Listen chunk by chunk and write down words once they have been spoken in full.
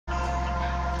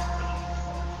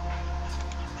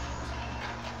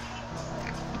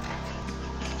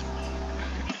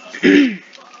Hey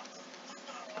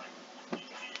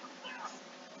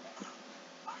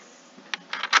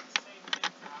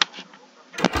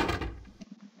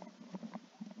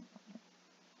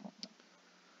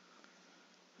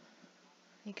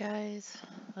guys,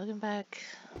 welcome back.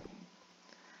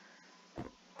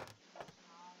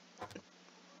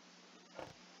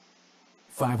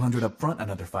 $500 up front,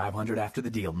 another $500 after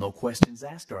the deal. No questions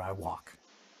asked or I walk.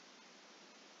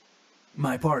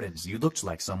 My pardons, you looked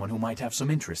like someone who might have some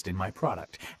interest in my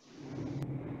product.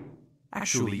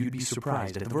 Actually, you'd be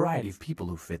surprised at the variety of people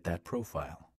who fit that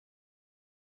profile.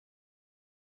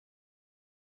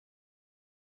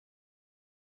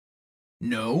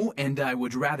 No, and I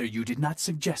would rather you did not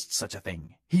suggest such a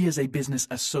thing. He is a business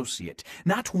associate,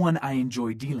 not one I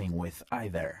enjoy dealing with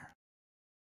either.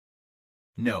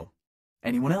 No.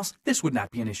 Anyone else? This would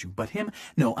not be an issue, but him?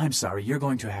 No, I'm sorry, you're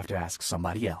going to have to ask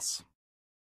somebody else.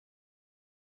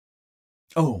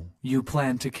 Oh, you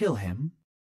plan to kill him?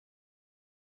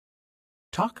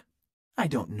 Talk? I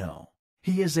don't know.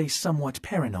 He is a somewhat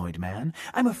paranoid man.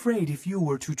 I'm afraid if you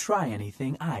were to try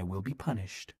anything, I will be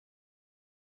punished.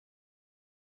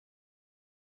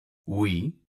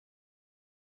 We?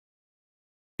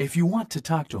 If you want to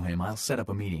talk to him, I'll set up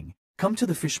a meeting. Come to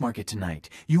the fish market tonight.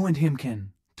 You and him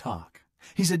can talk.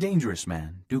 He's a dangerous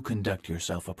man. Do conduct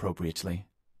yourself appropriately.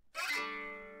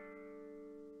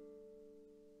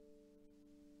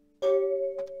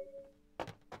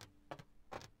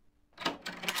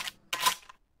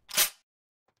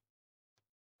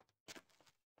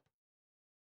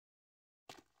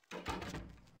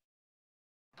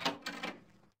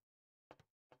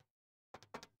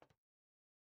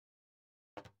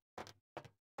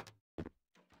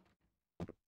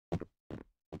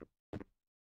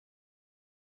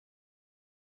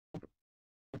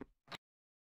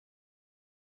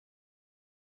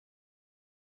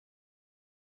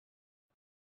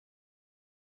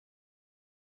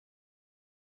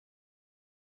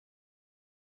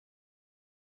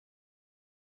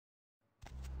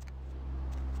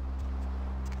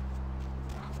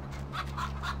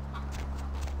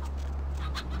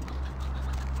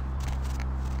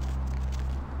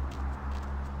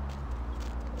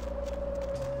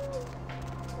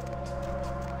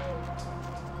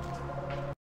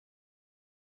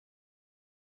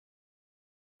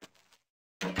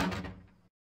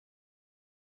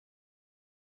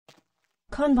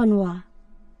 Konbanwa,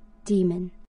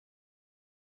 demon.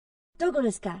 Dogo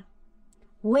desu ka?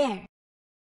 Where?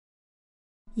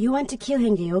 You want to kill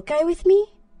Henge Yokai with me?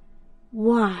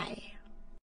 Why?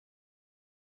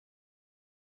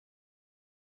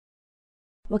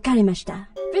 Wakarimashita.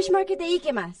 Fish market de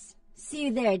ikemasu. See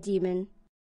you there, demon.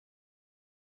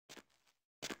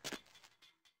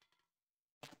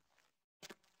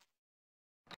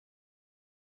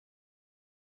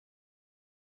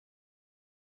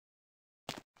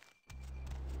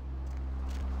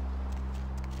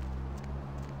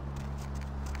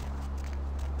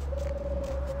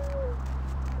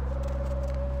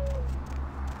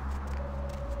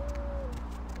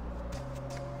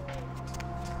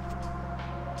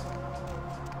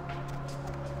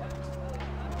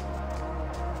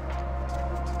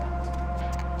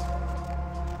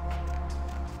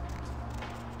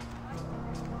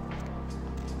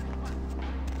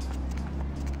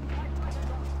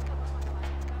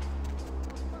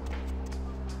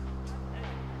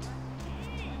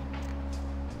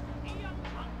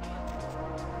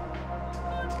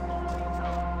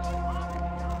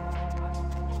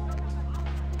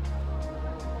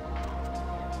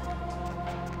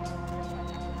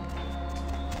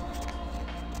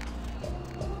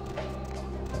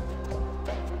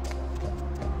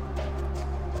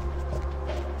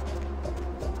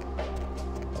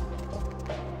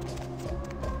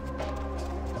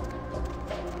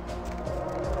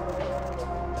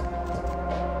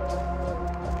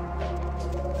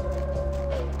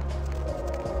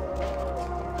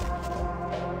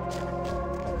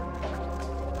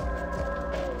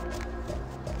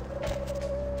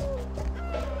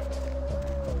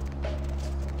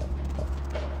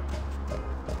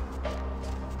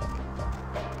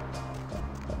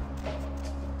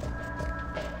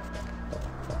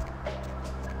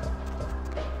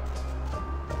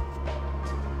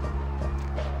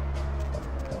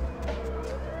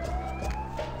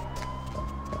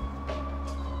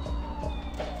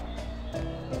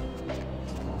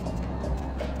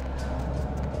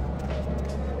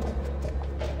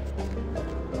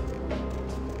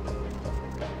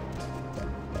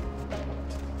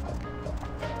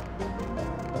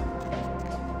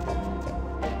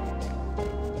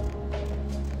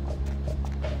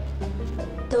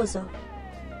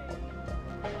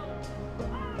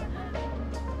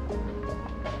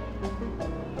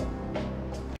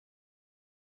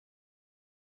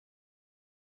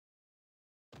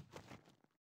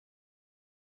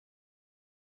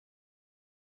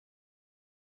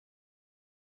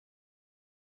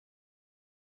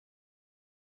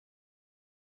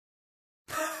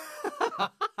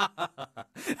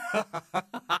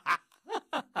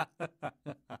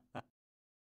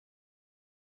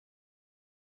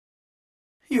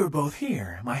 You're both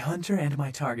here, my hunter and my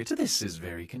target. This is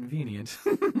very convenient.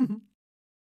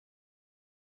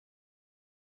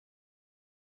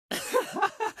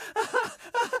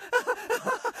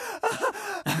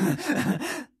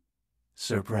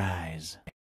 Surprise.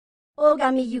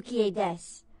 Ogami Yukie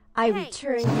desu. I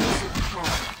return you to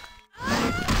hell.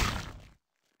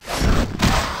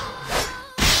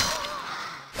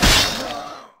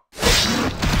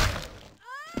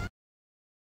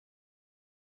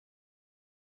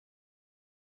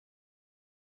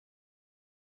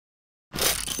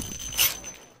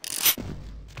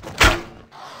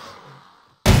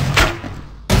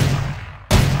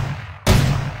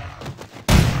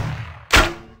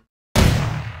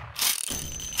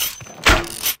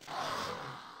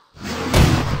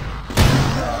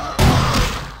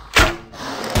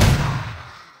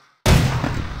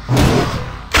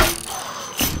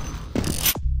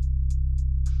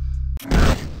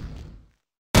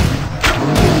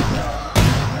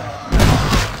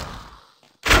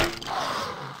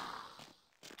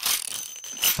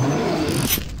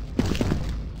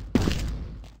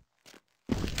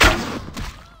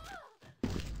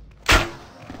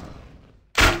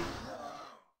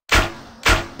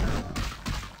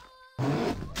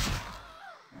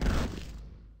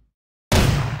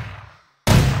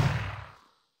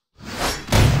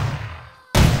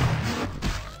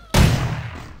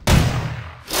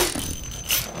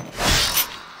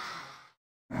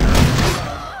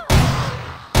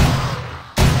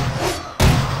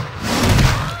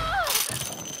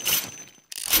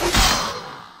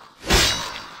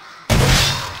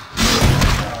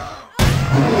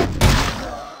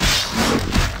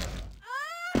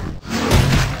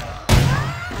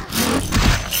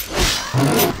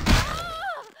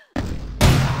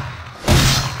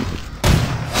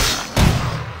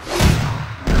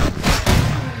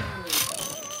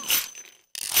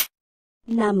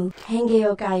 Namu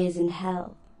Hengeyokai is in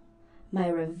hell. My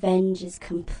revenge is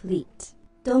complete.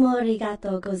 Domo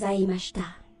arigatou gozaimashita,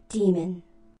 demon.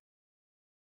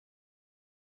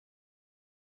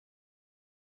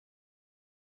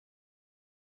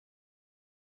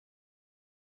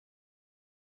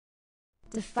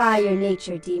 Defy your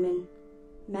nature, demon.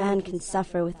 Man can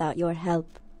suffer without your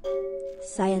help.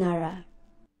 Sayonara.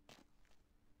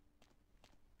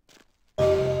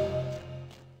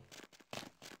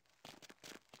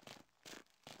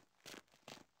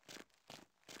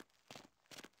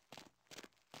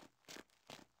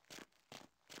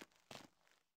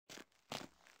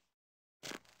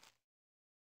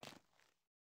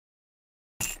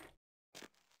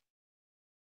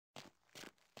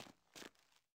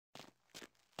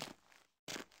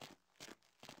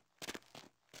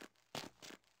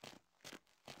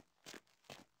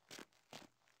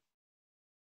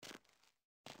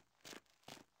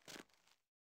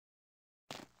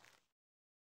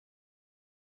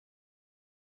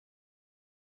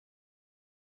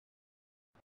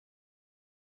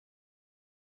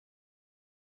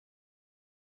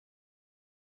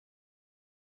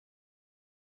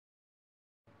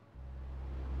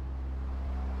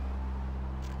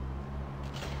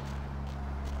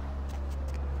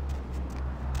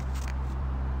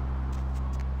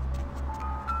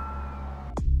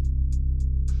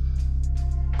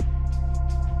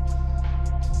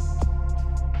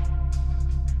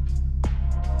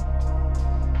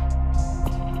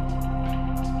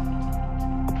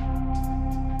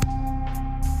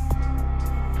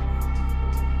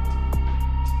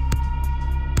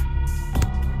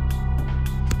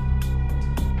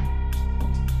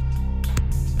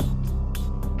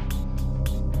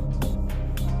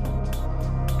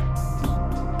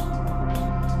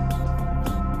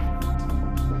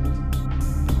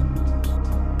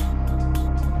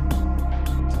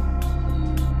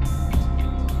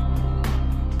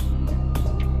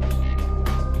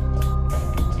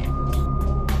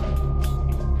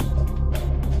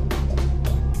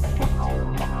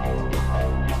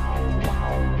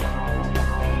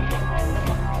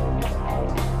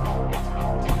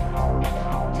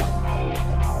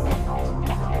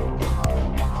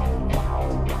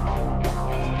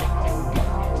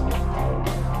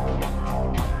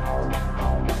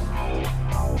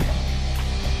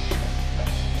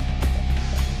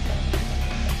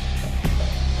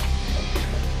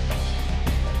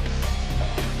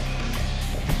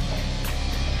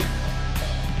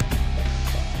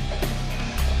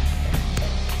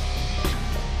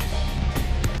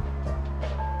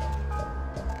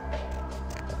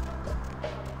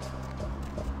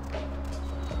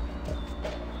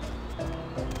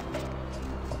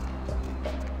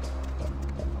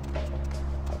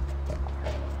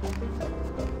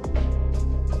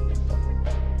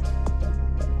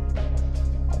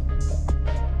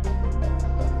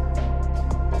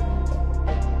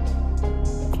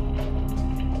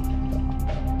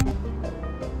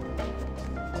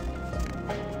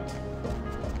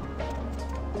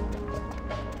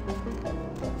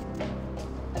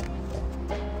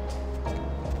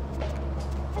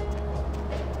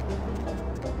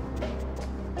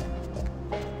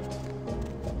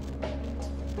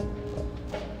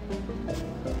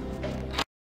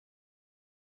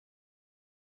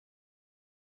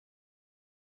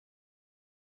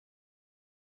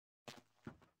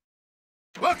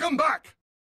 Welcome back!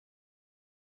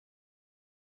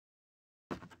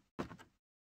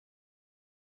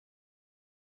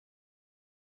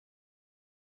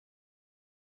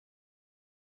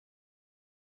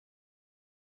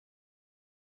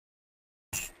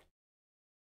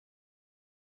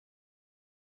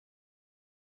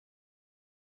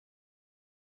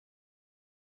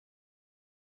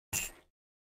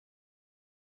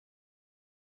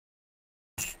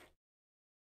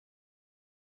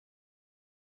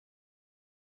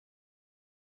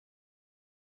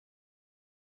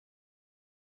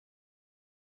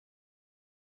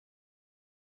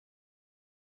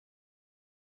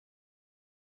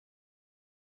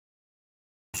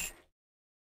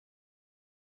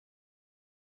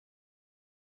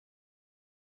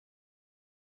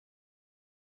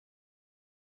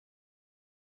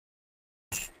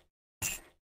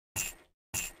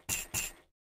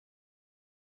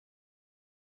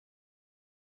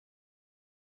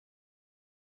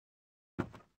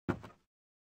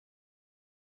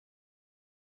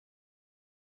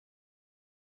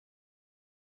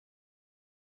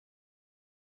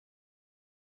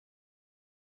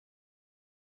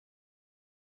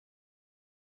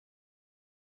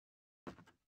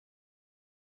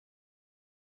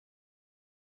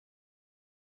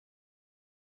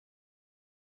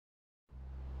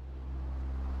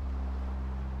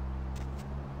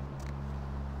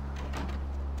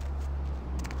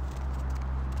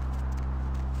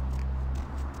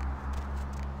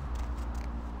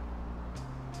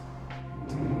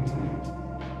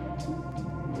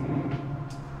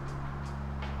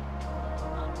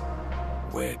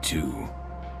 Where to?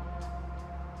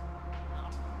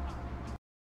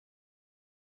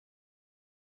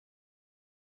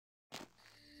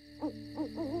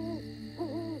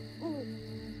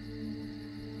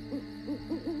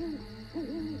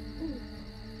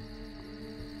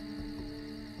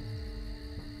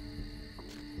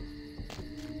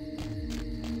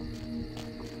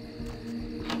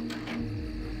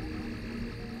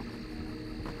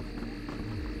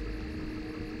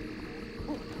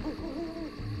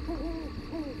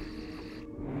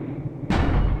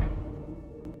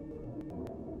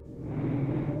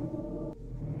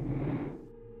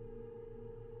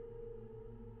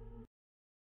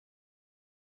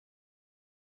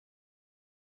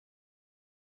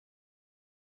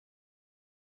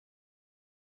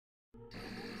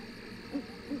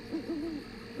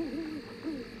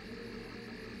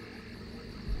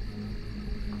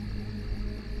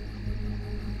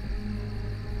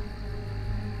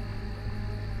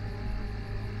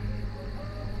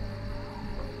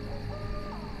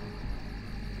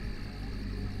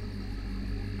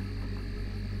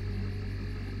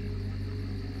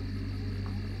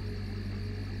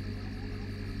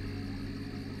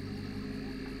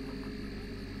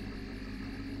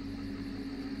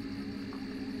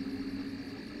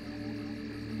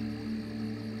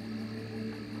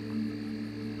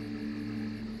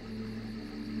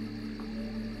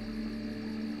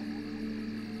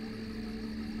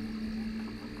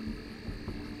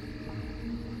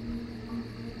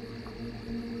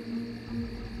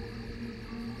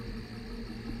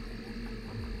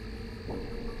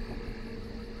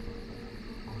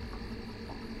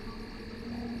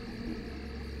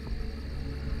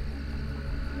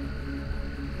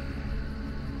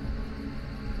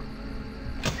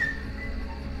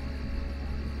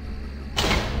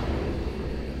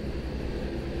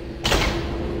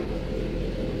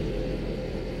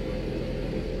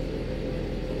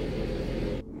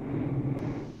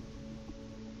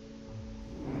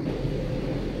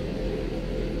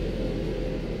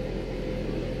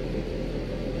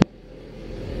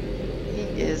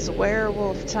 It's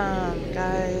werewolf time,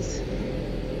 guys.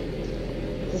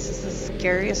 This is the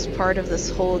scariest part of this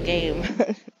whole game.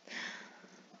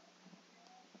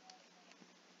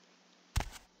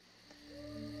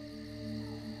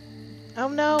 Oh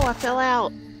no, I fell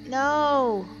out.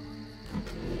 No!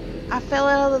 I fell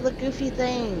out of the goofy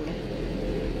thing.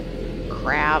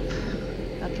 Crap.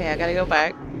 Okay, I gotta go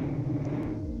back.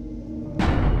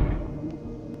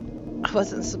 I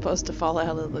wasn't supposed to fall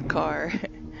out of the car.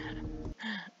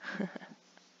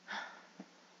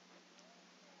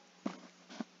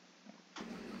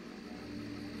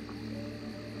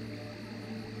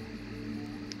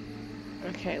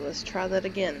 Okay, let's try that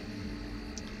again.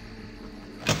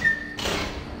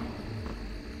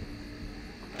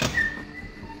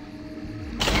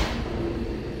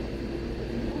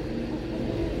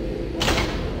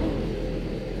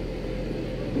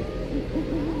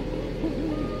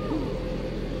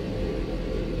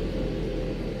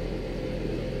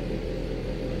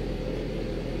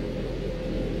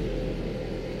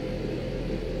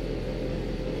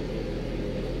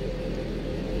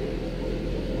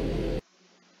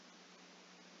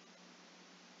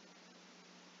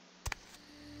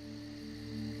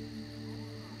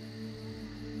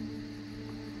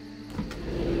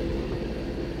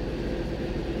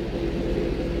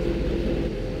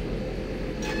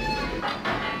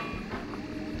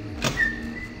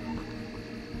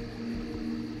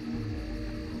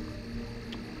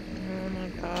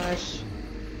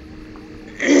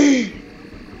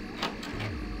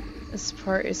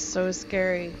 part is so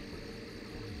scary.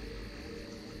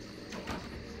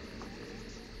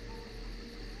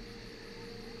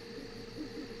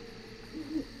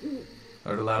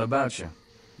 Heard a lot about you.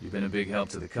 You've been a big help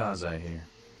to the cause, I hear.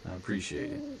 I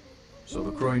appreciate it. So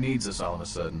LaCroix needs us all of a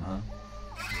sudden, huh?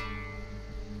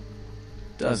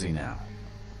 Does he now?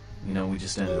 You know, we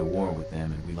just ended a war with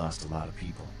them and we lost a lot of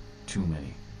people. Too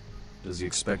many. Does he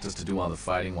expect us to do all the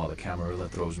fighting while the Camarilla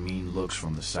throws mean looks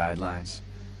from the sidelines?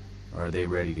 Or are they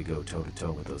ready to go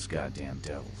toe-to-toe with those goddamn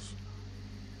devils?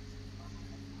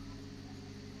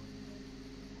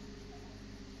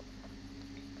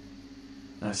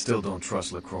 I still don't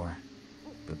trust LaCroix.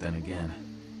 But then again,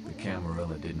 the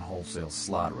Camarilla didn't wholesale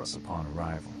slaughter us upon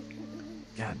arrival.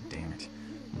 God damn it.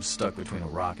 I'm stuck between a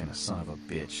rock and a son of a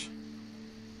bitch.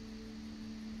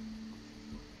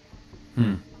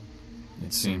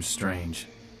 It seems strange.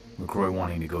 LaCroix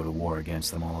wanting to go to war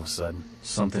against them all of a sudden.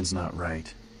 Something's not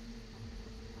right.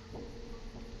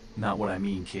 Not what I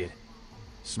mean, kid.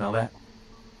 Smell that?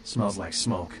 Smells like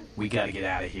smoke. We gotta get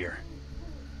out of here.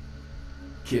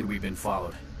 Kid, we've been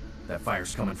followed. That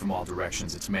fire's coming from all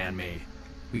directions. It's man-made.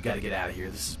 We gotta get out of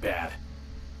here. This is bad.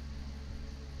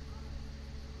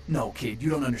 No, kid, you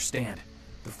don't understand.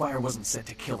 The fire wasn't set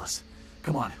to kill us.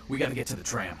 Come on, we gotta get to the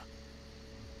tram.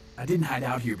 I didn't hide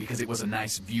out here because it was a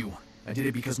nice view. I did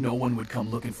it because no one would come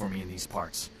looking for me in these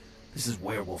parts. This is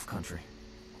werewolf country.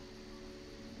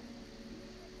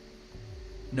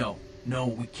 No,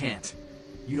 we can't.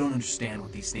 You don't understand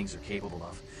what these things are capable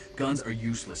of. Guns are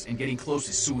useless, and getting close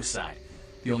is suicide.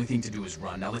 The only thing to do is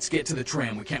run. Now let's get to the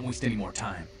tram. We can't waste any more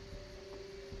time.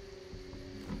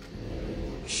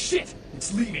 Shit!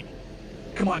 It's leaving!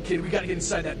 Come on, kid. We gotta get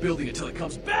inside that building until it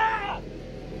comes back!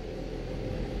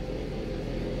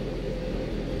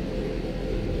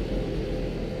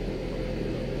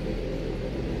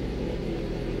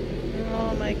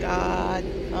 Oh my god.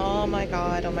 Oh my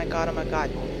god. Oh my god. Oh my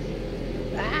god.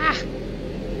 Ah!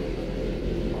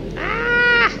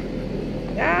 Ah!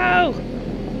 No!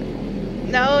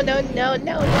 No, no, no, no,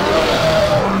 no!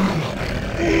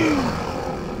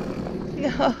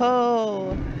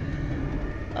 No!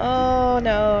 Oh,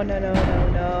 no, no, no, no,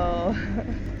 no.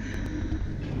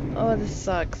 Oh, this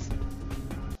sucks.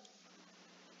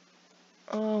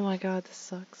 Oh my god, this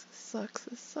sucks. This sucks.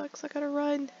 This sucks. I gotta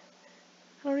run.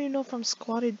 I don't even know if I'm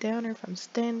squatted down or if I'm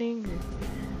standing.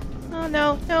 Oh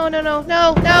no, no, no, no,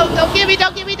 no, no! Don't give me!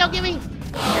 Don't give me! Don't give me!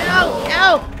 No!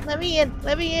 No! Let me in!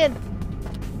 Let me in!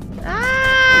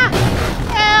 Ah!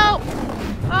 Help!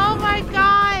 Oh my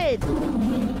god!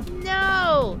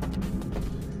 No!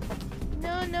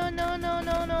 No, no, no, no,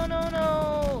 no, no, no,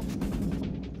 no!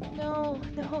 No,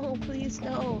 no, please,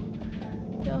 no.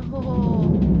 No.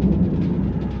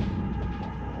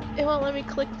 It won't let me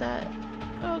click that.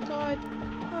 Oh god.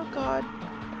 Oh god.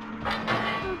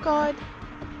 Oh god.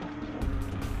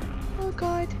 Oh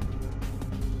god.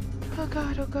 Oh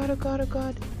god, oh god, oh god, oh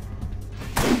god.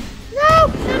 No!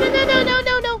 No, no, no, no, no,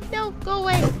 no, no, no! Go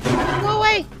away! Go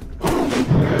away!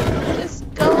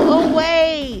 Just go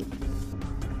away!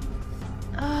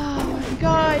 Oh my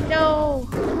god, no!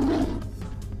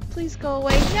 Please go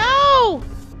away. No!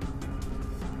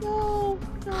 No!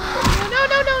 No! No,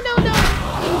 no, no, no, no!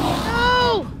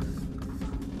 No!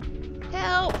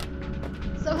 Help!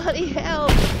 Somebody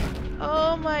help!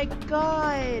 Oh my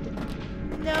god!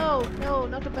 No! No,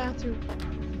 not the bathroom.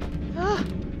 Ah!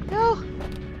 No!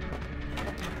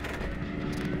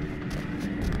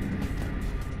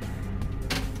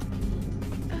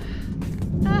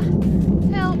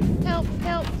 Help! Help!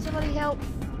 Help! Somebody help!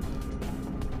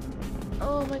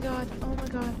 Oh my god! Oh my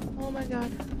god! Oh my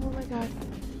god! Oh my god!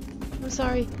 I'm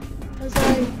sorry. I'm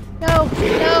sorry. No!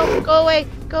 No! Go away!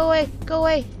 Go away! Go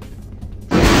away!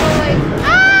 Go away!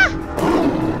 Ah!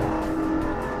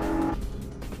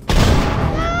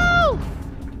 No!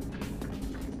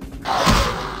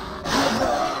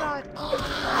 Oh my god!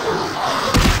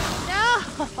 No!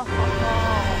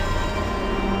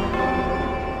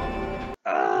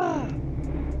 Ugh.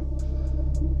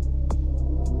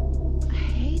 I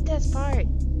hate this part.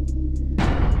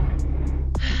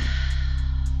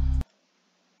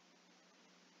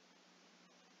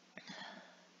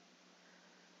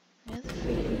 There's the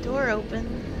freaking door open.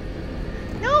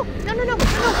 No! No, no, no! No,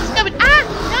 it's coming! Ah!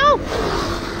 No!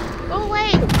 Go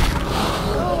away!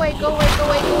 Go away, go away, go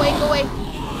away, go away, go away!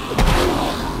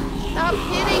 Stop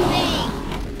hitting me!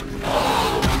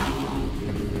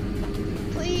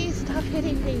 Please stop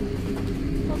hitting me!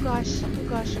 Oh gosh, oh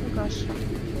gosh, oh gosh.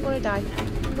 I'm gonna die.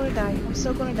 I'm gonna die. I'm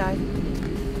so gonna die.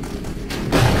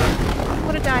 I'm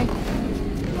gonna die.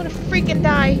 I'm gonna freaking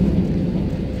die!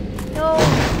 No!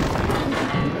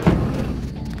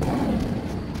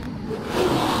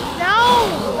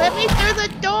 Let me through the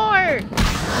door!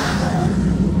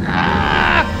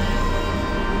 Ah!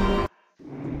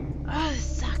 Oh, this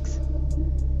sucks.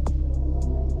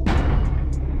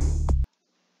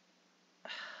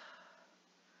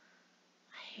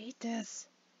 I hate this.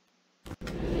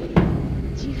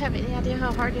 Do you have any idea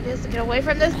how hard it is to get away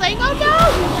from this thing? Oh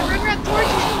no! The regret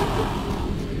torches!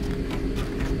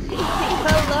 Leave me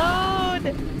alone!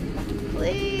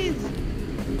 Please!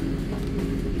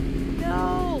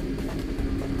 No!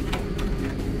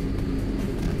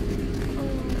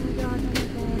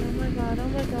 Oh my god,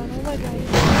 oh my god.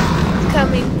 It's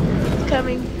coming. It's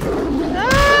coming.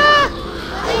 Ah!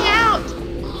 Let me out!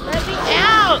 Let me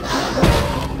out!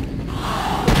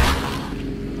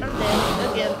 I'm dead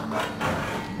again.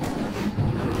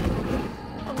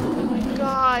 Oh my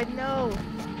god, no.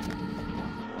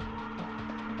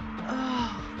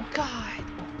 Oh god.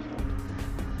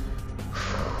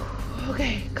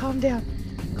 Okay, calm down.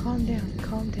 Calm down,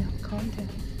 calm down, calm down,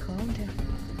 calm down.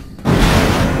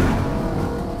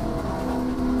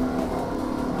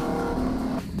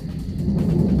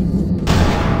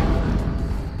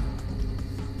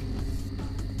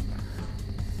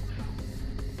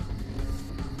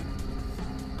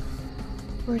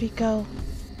 Where'd he go?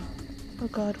 Oh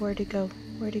god, where'd he go?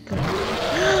 Where'd he go?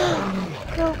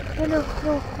 No, no, no,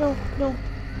 no, no, no.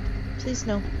 Please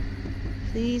no.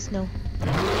 Please no.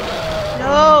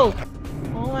 No!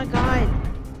 Oh my god.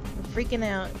 I'm freaking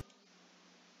out.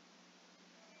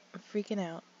 I'm freaking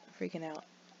out. I'm freaking out.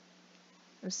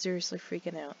 I'm seriously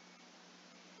freaking out.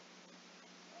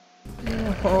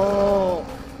 No.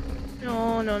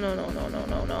 No, no, no, no, no, no,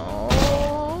 no, no.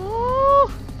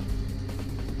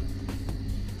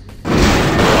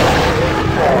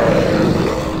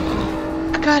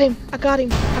 I got him! I got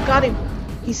him! I got him!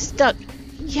 He's stuck!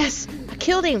 Yes! I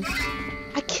killed him!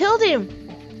 I killed him!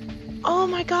 Oh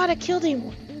my god, I killed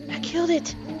him! I killed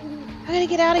it! I gotta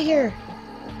get out of here!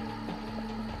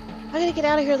 I gotta get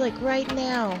out of here, like, right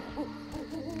now.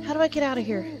 How do I get out of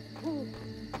here?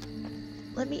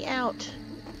 Let me out.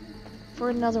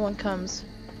 Before another one comes.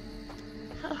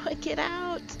 How do I get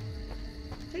out?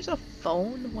 There's a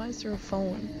phone? Why is there a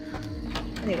phone?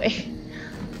 Anyway.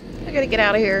 I gotta get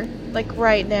out of here. Like,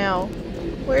 right now.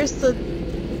 Where's the...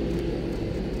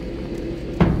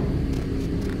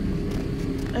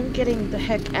 I'm getting the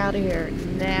heck out of here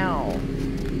now.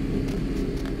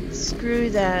 Screw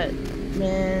that,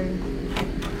 man.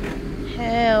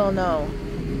 Hell no.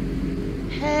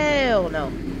 Hell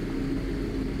no.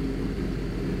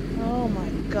 Oh my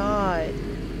god.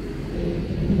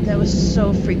 That was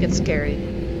so freaking scary.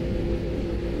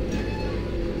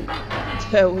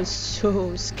 That was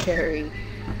so scary.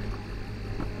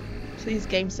 Please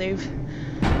game save.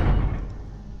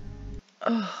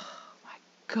 Oh my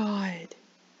god.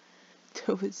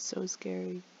 That was so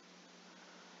scary.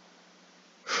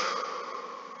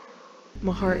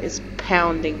 My heart is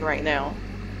pounding right now.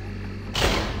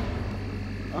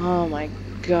 Oh my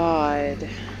god.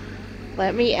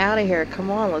 Let me out of here. Come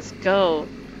on, let's go.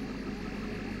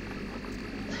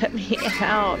 Let me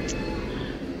out.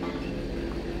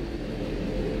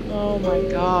 Oh my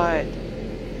god.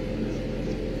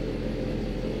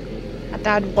 I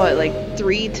died, what, like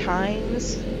 3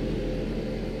 times?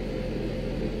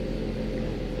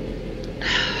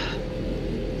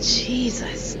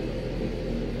 Jesus.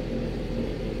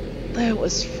 That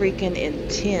was freaking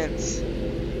intense.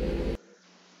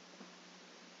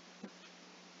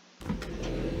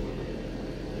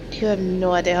 You have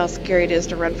no idea how scary it is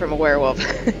to run from a werewolf.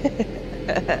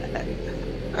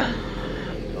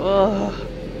 Oh,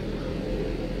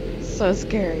 so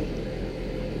scary.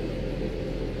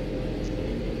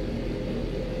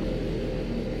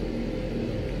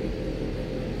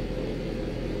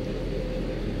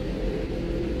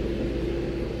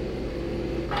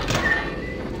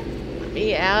 Let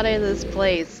me out of this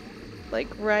place, like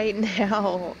right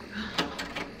now.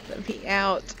 Let me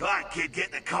out. Come on, kid, get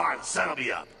in the car. The sun will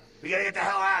be up. We gotta get the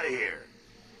hell out of here.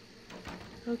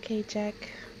 Okay, Jack.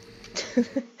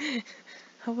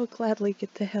 I will gladly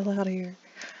get the hell out of here.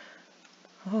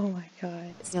 Oh my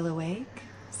god. Still awake?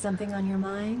 Something on your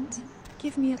mind?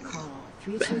 Give me a call.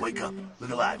 323. Wake up. Look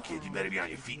alive, kid. You better be on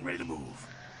your feet and ready to move.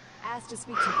 Ask to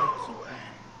speak to the cute one.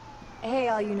 Hey,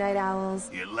 all you night owls.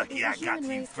 You're lucky I got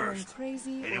to you first.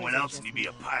 Anyone else and you'd be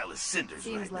a pile of cinders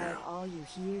Seems right like now. all you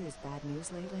hear is bad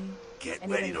news lately. Get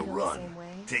Anybody ready to feel the run. same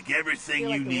way? Take everything Feel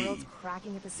like you the world's need.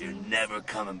 cracking at the You're seams? never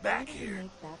coming back Why don't we here.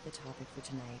 make that the topic for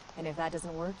tonight? And if that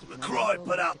doesn't work, you can LaCroix always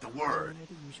put go out back the to word.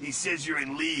 the usual He says you're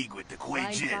in league with the Kuei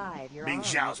Line Jin, 5, you're Ming on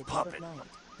Zhao's with the Club of puppet. Night.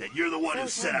 That you're the one who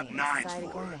So set tell up me, Nines decided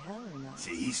for going her. to hell or not?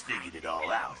 See, he's figured it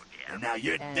all out. And now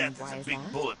your And death why is is a big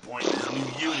that? bullet point in his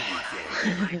new Unity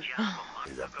campaign.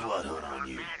 There's a blood hunt on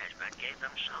you.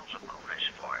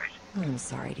 I'm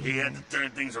sorry to He hear. had to turn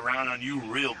things around on you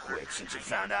real quick since you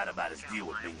found out about his deal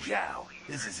with Ming Zhao.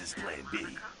 This is his plan B.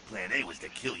 Plan A was to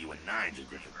kill you in Nines in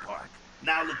Griffith Park.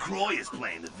 Now LaCroix is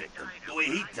playing the victim. The way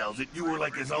he tells it, you were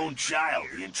like his own child.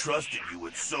 He entrusted you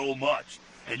with so much.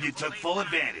 And you took full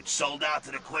advantage, sold out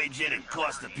to the Kuei-jin and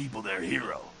cost the people their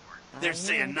hero. They're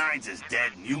saying Nines is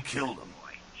dead and you killed him.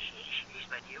 He's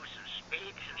been using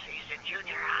speed since he's in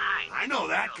junior high. I know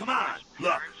that, come on.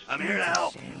 Look, I'm here to That's a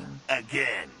help. shame.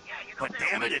 Again. But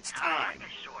damn it, it's time.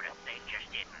 This sort of thing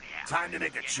just didn't happen. Time to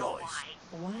make a choice.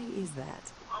 Why is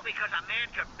that? Well, because a man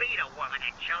could beat a woman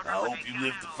and children. I hope you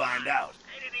live to find out.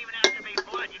 They didn't even have to be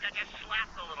blood. You could just slap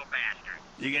the little bastard.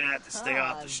 You're gonna have to stay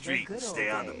off the the street good and stay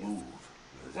old on the days. move.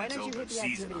 Why It's don't you open hit the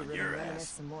season activity on room your and reminisce ass.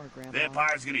 some more, Grandpa?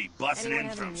 Vampires gonna be busting Anyone in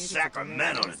have from any music to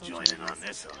Sacramento to romance join in on social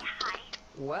this one.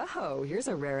 Whoa, here's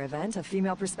a rare event, a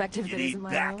female perspective You that isn't need my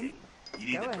backing. own. You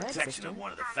need Go the ahead, protection sister. of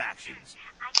one of the factions.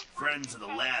 Friends are the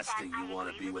last thing you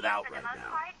want to be without right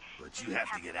now. But you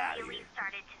have to get out of here.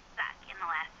 Started to suck in the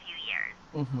last few years.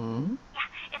 Mm-hmm.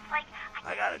 Yeah, it's like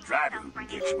I got a driver who can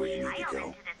get you where you need to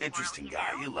go. Interesting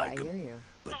guy, you I like hear him. you.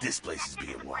 But this place is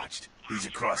being watched. He's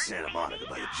across Santa Monica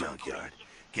by the junkyard.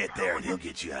 Get there and he'll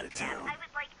get you out of town. I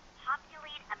would like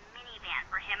populate a minivan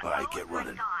for him. All right, Oh get my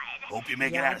running. God. Hope you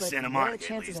make it Yeah, out of but Santa what are Monica the at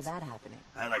chances of least. that happening?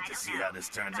 I'd like to see how this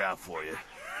turns out for you.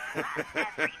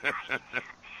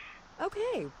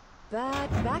 Okay, but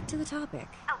back to the topic.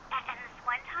 Oh, and this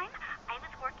one time, I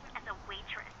was working as a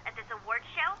waitress at this award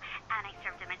show, and I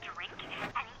served him a drink,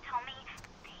 and he told me,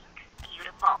 "Thanks,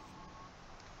 beautiful."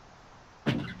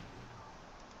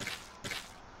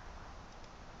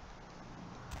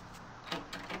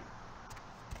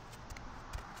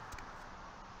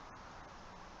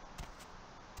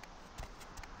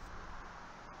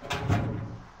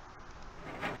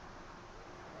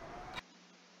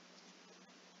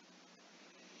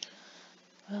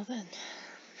 Well then.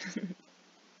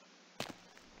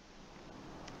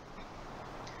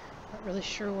 Not really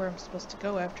sure where I'm supposed to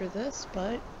go after this,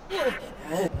 but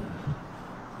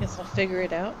guess I'll figure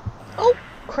it out. Oh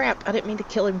crap! I didn't mean to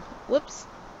kill him. Whoops.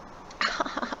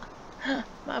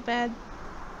 My bad.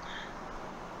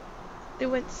 It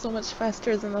went so much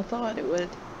faster than I thought it would.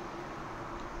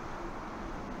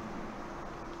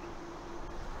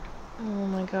 Oh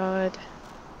my god.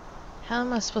 How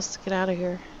am I supposed to get out of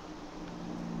here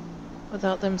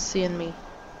without them seeing me?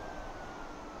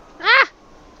 Ah!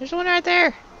 There's one right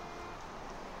there!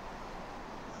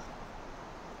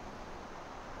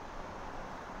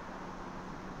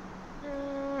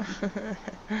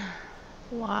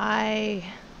 Why?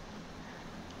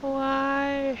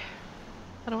 Why?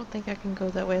 I don't think I can go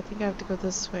that way. I think I have to go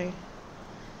this way.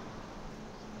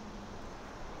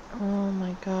 Oh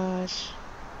my gosh.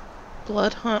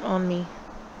 Blood hunt on me.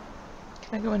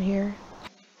 Can I go in here?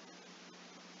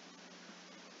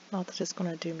 Not that it's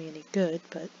gonna do me any good,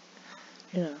 but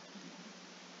you know.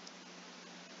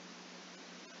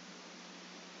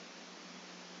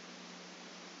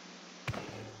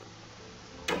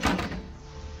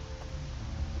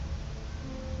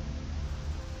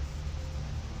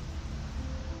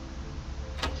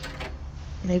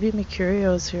 Maybe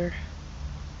Mercurio's here.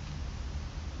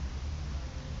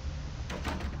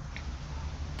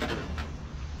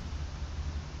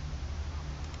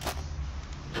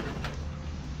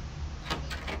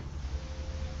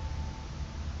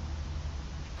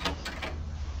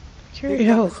 Picked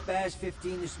up Mercurio. a Spaz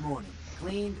 15 this morning.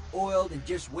 Cleaned, oiled, and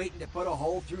just waiting to put a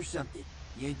hole through something.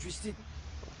 You interested?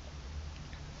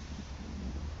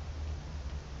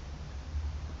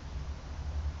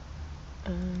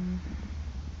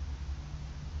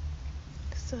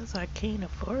 Says I can't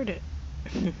afford it.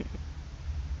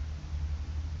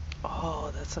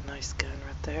 Oh, that's a nice gun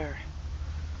right there.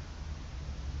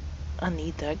 I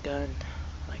need that gun.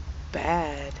 Like,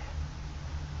 bad.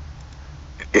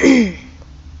 Hey,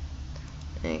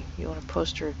 you want a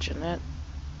poster of Jeanette?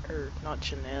 Or, not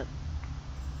Jeanette.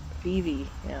 Vivi,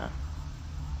 yeah.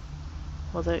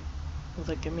 Will that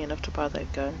give me enough to buy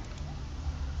that gun?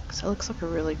 Because that looks like a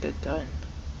really good gun.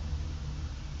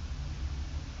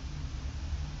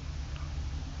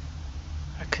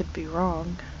 I could be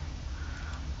wrong.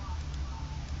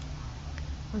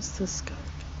 What's this gun?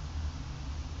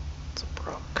 It's a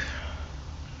Brock.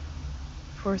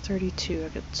 432, I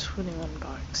get 21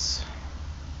 bucks.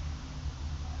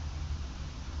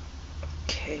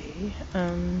 Okay,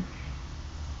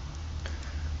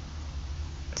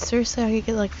 seriously, I could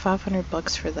get like 500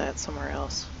 bucks for that somewhere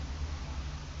else.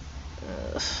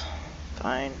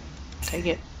 Fine. Take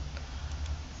it.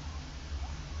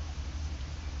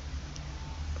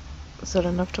 Is that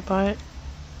enough to buy it?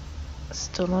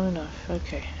 Still not enough.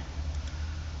 Okay.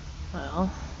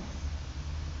 Well.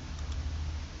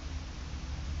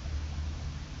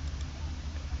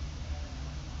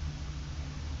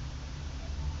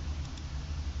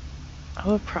 I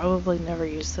would probably never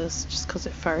use this just because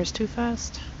it fires too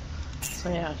fast. So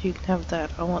yeah, you can have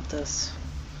that. I want this.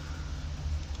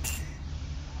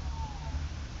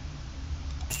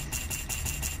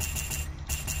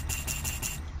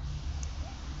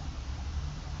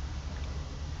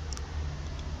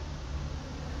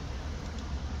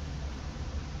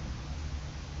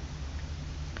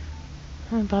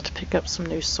 I'm about to pick up some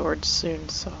new swords soon,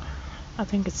 so I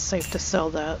think it's safe to sell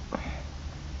that.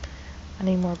 I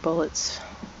need more bullets,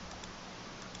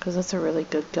 because that's a really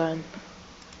good gun.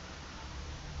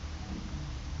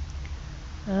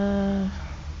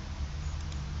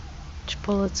 Which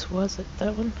bullets was it?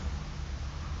 That one?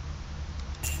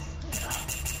 Yeah.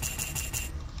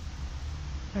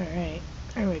 Alright,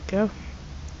 there we go.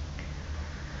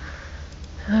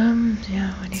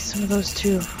 Yeah, I need some of those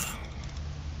too.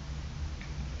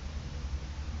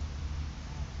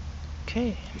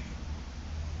 Okay.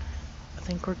 I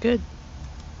think we're good.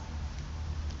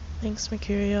 Thanks,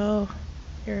 Mercurio.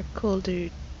 You're a cool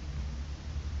dude.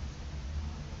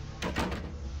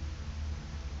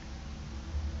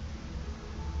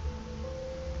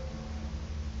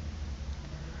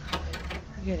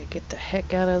 I gotta get the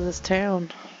heck out of this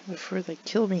town before they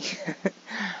kill me.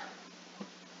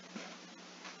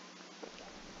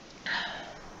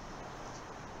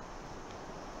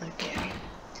 Okay.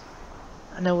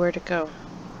 I know where to go.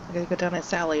 I gotta go down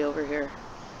this alley over here.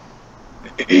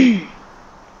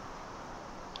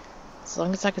 As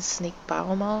long as I can sneak by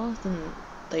them all, then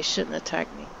they shouldn't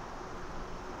attack me.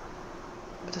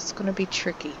 But it's gonna be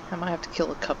tricky. I might have to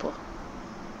kill a couple.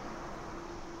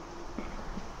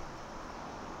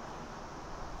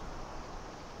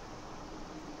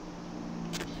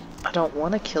 I don't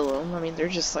want to kill them. I mean, they're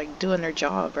just like doing their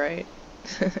job, right?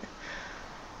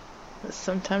 But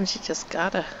sometimes you just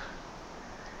gotta.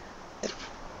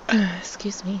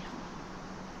 Excuse me.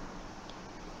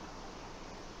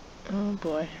 Oh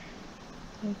boy.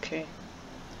 Okay.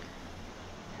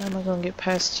 How am I gonna get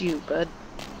past you, bud?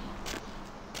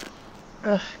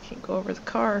 Ugh, can't go over the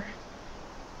car.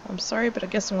 I'm sorry, but I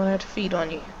guess I'm gonna have to feed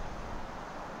on you.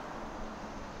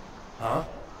 Huh?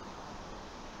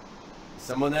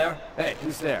 Someone there? Hey,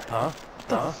 who's there? Huh?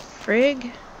 The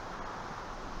frig?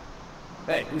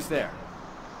 Hey, who's there?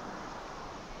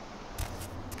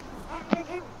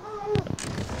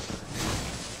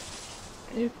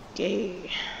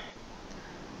 Okay.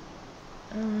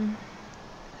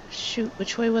 Shoot,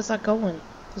 which way was I going?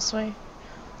 This way?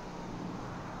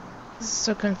 This is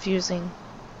so confusing.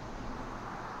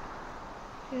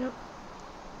 Yep.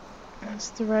 That's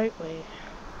the right way.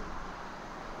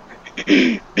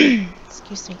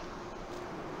 Excuse me.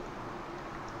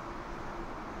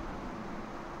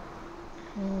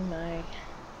 Oh my.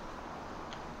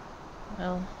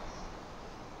 Well,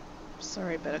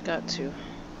 sorry, but I got to.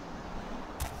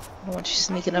 I don't want you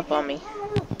sneaking up on me.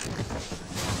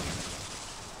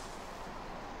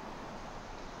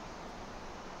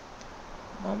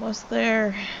 I'm almost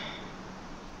there.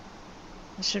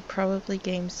 I should probably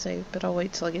game save, but I'll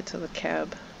wait till I get to the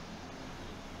cab.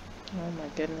 Oh my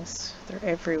goodness, they're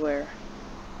everywhere.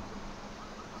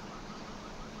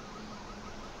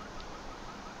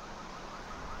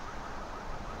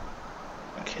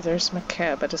 Okay, there's my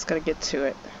cab. I just gotta get to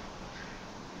it.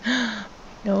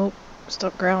 Nope.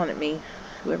 Stop growling at me.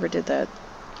 Whoever did that.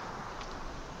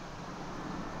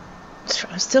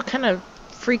 I'm still kind of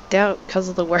freaked out because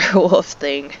of the werewolf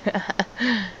thing.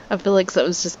 I feel like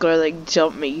something's just gonna like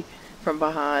jump me from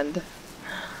behind.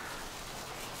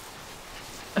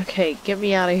 Okay, get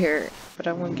me out of here. But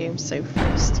I want game save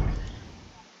first.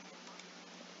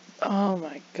 Oh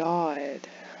my god.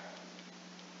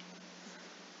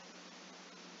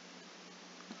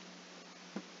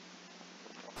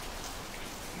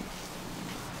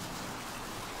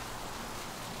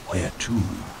 Where to?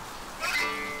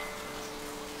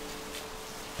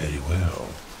 Very well.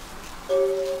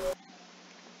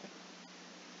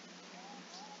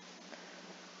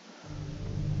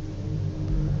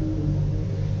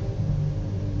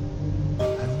 I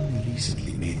only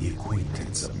recently made the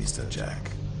acquaintance of Mr.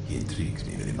 Jack. He intrigues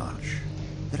me very much.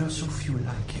 There are so few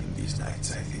like him these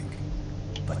nights, I think.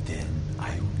 But then,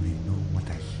 I only know what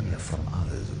I hear from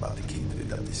others about the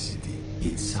kindred of the city.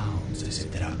 It sounds as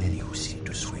if there are many who seek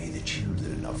to sway the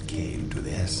children of Cain to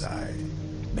their side.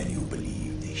 Many who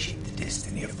believe they shape the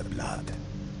destiny of the blood.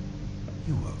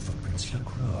 You work for Prince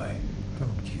LaCroix,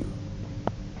 don't you?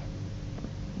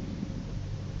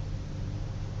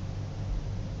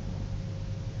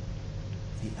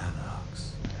 The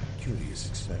Anarchs. Curious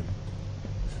experiment.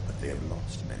 But they have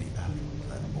lost many battles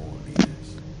and more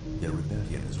leaders. Their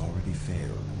rebellion has already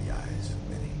failed in the eyes of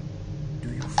many.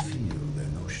 Do you feel their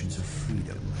notions of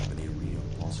freedom have any real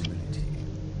possibility?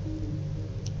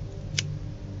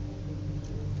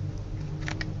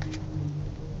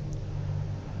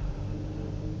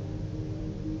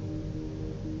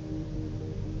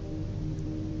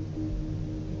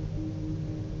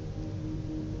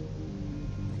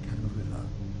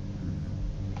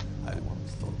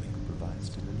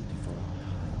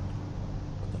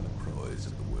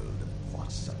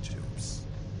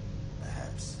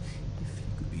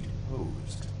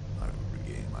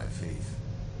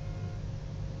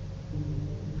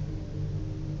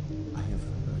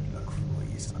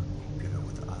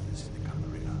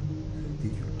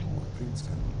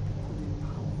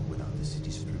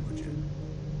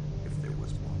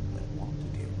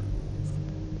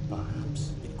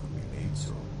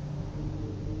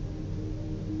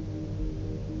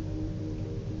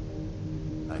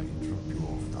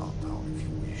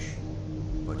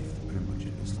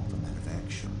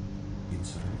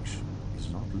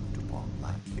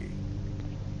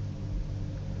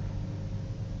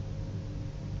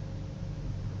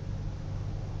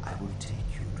 I will take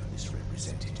you to this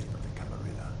representative of the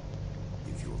Camarilla,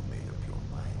 if you have made up your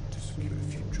mind to secure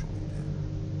a future with them.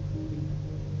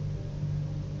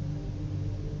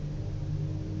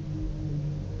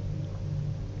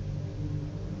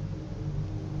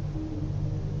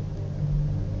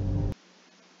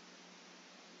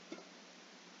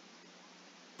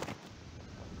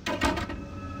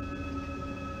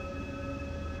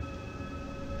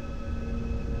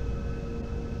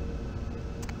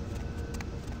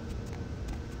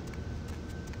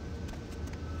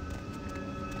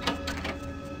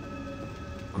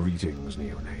 Greetings,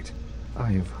 Neonate.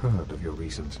 I have heard of your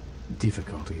recent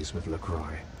difficulties with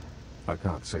LaCroix. I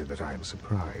can't say that I am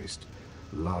surprised.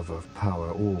 Love of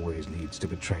power always leads to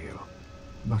betrayal.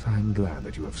 But I am glad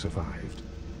that you have survived.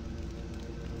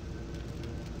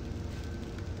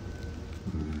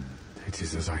 It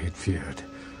is as I had feared.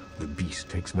 The beast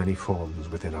takes many forms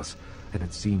within us, and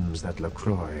it seems that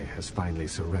LaCroix has finally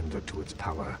surrendered to its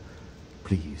power.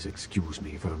 Please excuse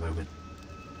me for a moment.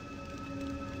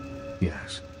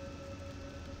 Yes.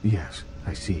 Yes,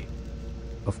 I see.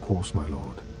 Of course, my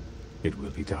lord. It will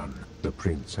be done. The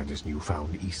prince and his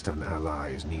newfound eastern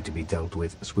allies need to be dealt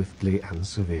with swiftly and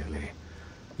severely.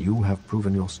 You have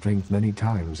proven your strength many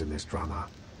times in this drama.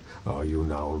 Are you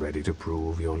now ready to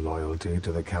prove your loyalty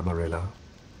to the Camarilla?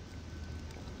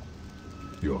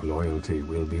 Your loyalty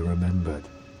will be remembered,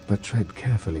 but tread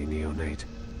carefully, Neonate.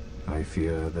 I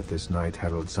fear that this night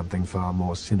heralds something far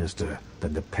more sinister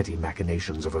than the petty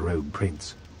machinations of a rogue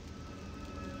prince.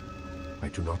 I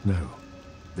do not know.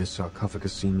 This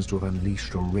sarcophagus seems to have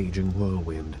unleashed a raging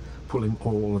whirlwind, pulling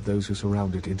all of those who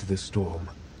surround it into this storm.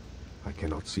 I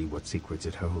cannot see what secrets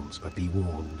it holds, but be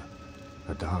warned.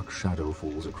 A dark shadow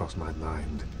falls across my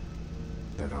mind.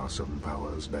 There are some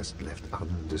powers best left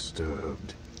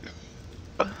undisturbed.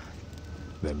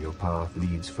 Then your path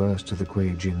leads first to the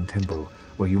Kuei Jin Temple,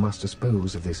 where you must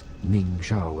dispose of this Ning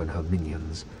Xiao and her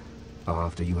minions.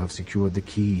 After you have secured the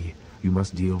key, you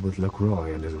must deal with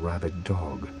LaCroix and his rabid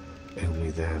dog. Only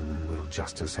then will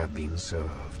justice have been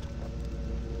served.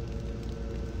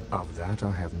 Of that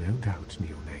I have no doubt,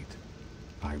 Neonate.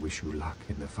 I wish you luck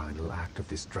in the final act of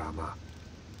this drama.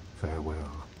 Farewell.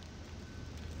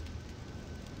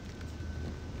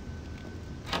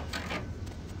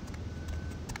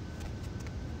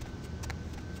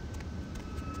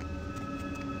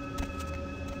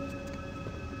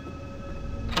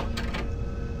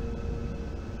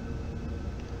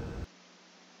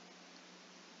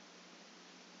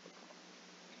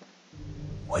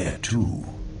 Where to?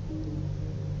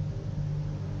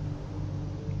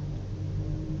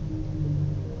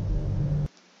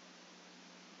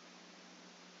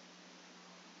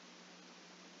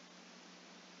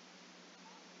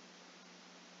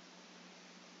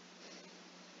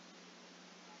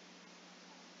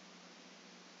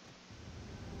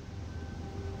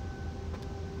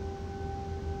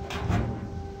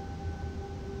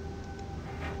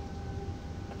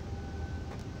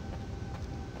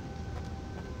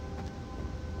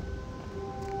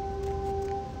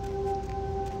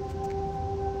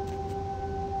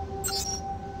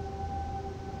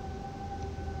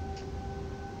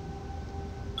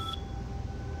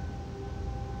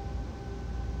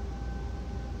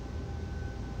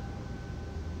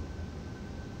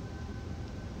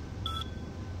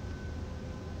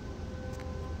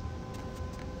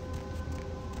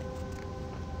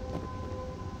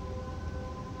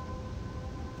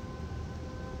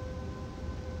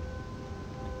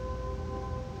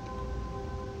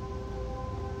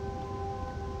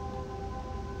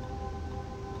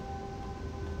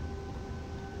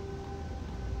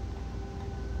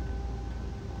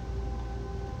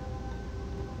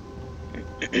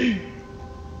 Good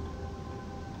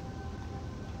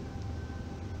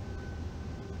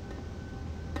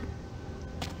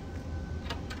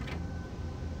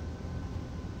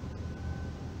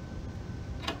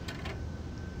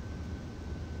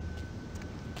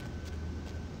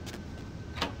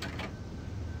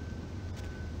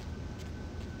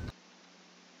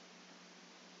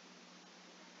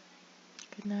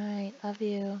night. Love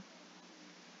you.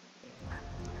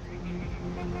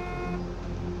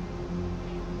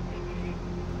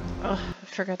 Oh, I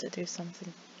forgot to do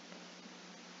something.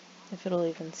 If it'll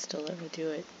even still let me do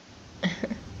it.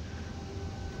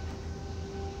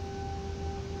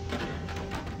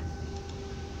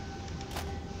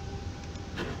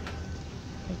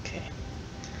 Okay.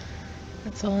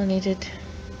 That's all I needed.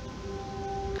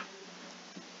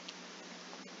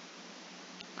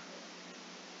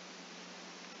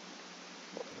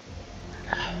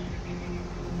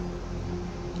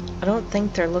 I don't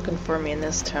think they're looking for me in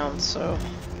this town, so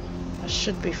I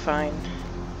should be fine.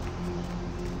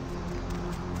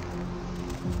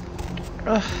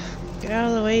 Ugh, get out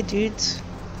of the way, dudes.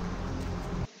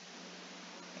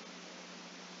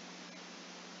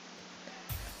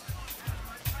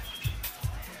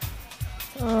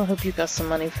 Oh, I hope you got some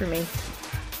money for me.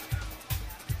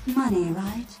 Money,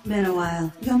 right? Been a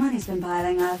while. Your money's been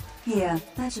piling up. Here,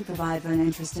 that should provide for an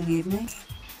interesting evening.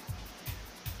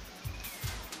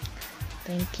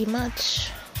 Thank you much.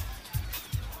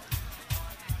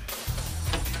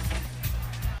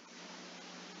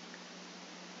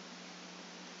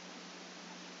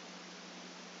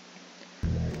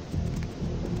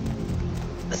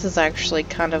 This is actually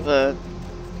kind of a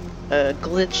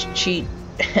glitch cheat.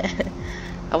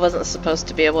 I wasn't supposed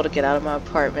to be able to get out of my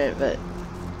apartment, but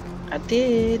I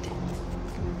did.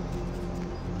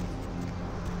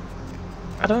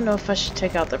 I don't know if I should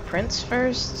take out the prints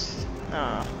first.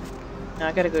 Oh. Now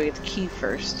I gotta go get the key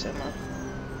first.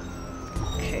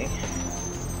 Okay.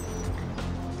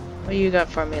 What you got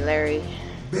for me, Larry?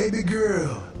 Baby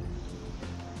girl.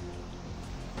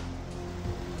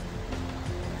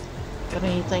 Got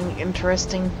anything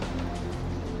interesting?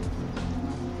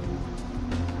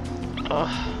 Oh.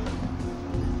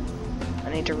 I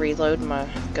need to reload my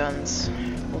guns.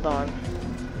 Hold on.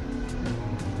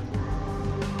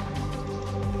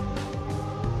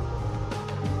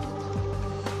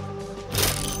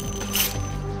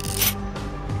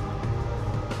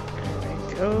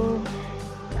 Go.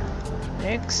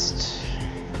 Next.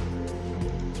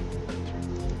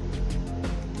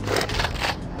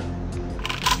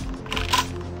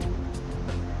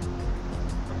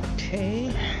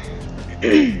 Okay.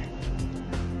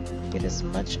 Get as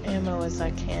much ammo as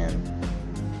I can.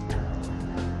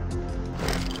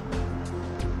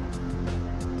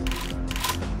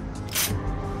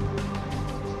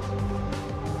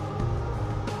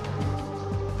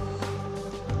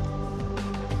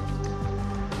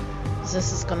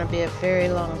 This is gonna be a very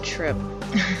long trip.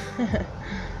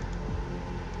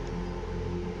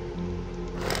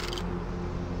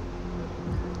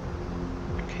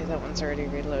 Okay, that one's already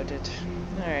reloaded.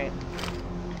 Alright.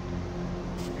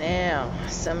 Now,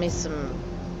 send me some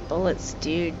bullets,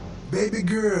 dude. Baby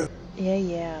girl.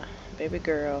 Yeah, baby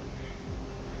girl.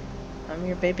 I'm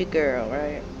your baby girl,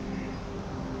 right?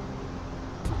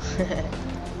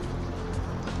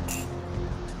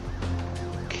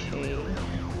 Okay.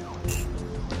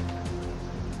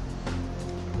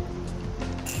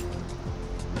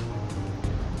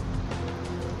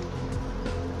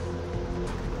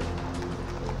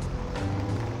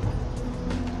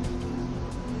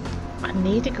 I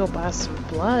need to go buy some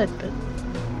blood, but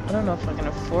I don't know if I can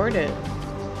afford it.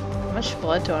 How much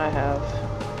blood do I have?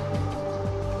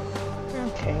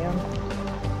 Okay,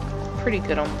 I'm pretty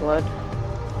good on blood.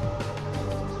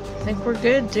 I think we're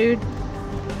good, dude.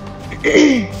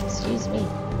 Excuse me.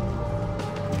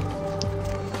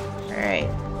 Alright.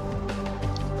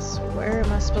 So where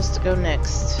am I supposed to go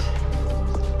next?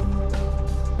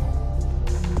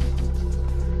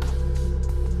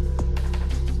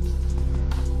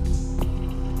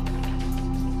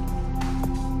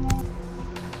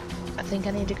 I think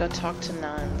I need to go talk to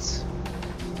nuns.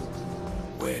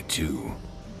 Where to?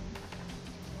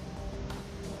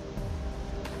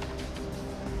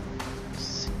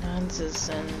 Nuns is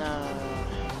in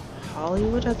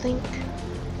Hollywood, I think.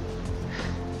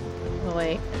 Oh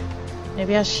wait,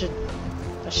 maybe I should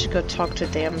go talk to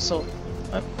Damsel.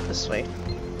 Oh, this way.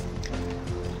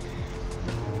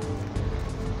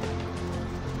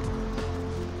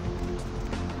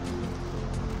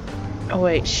 Oh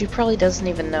wait, she probably doesn't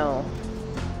even know.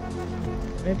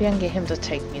 Maybe I can get him to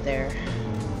take me there.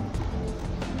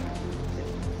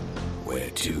 Where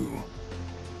to?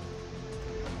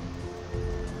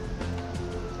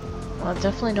 Well, I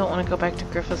definitely don't want to go back to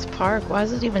Griffith Park. Why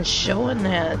is it even showing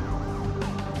that?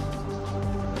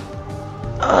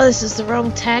 Oh, this is the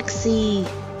wrong taxi.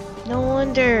 No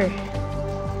wonder.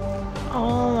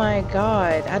 Oh my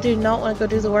god. I do not want to go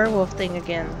do the werewolf thing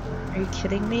again. Are you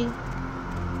kidding me?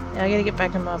 Now I gotta get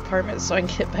back in my apartment so I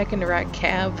can get back in the right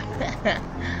cab.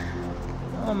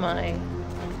 Oh my.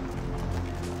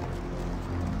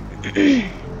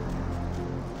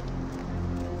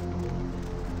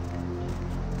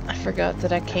 I forgot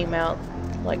that I came out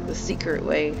like the secret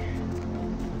way.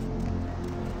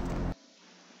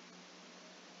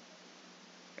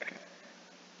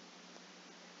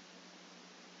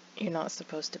 You're not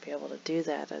supposed to be able to do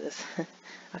that.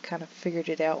 I kind of figured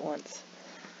it out once.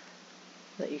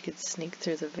 That you could sneak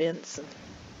through the vents and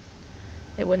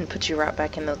it wouldn't put you right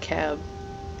back in the cab.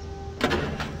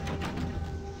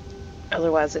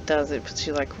 Otherwise it does. It puts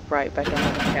you like right back into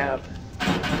the cab.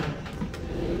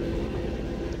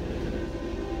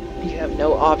 You have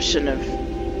no option of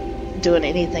doing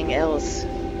anything else.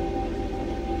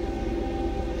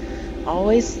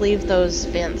 Always leave those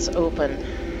vents open.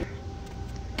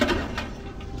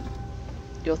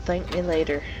 You'll thank me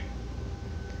later.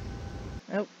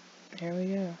 Oh, here we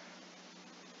go.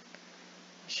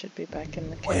 I should be back in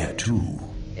the cab. Where to?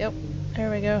 Yep, there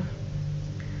we go.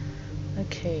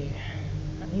 Okay,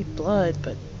 I need blood,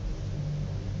 but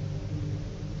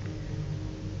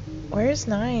where's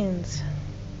Nines?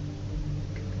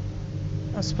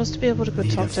 I'm supposed to be able to go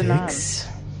talk to Nines.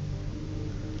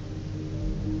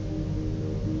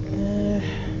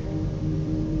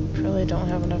 Probably don't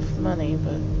have enough money,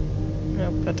 but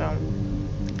nope, I don't.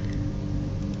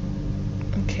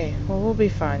 Okay, well, we'll be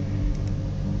fine.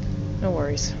 No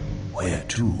worries. Where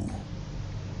to?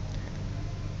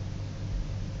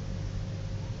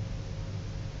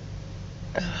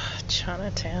 Ugh,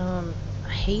 Chinatown. I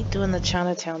hate doing the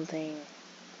Chinatown thing.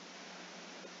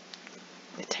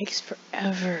 It takes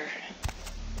forever.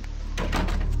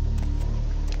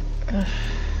 Ugh,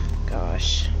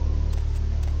 gosh.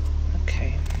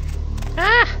 Okay.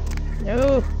 Ah!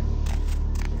 No!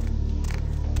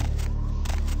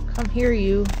 Come here,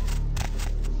 you.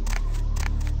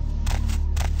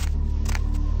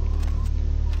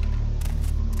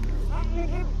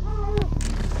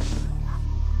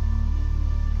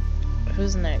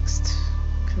 Who's next?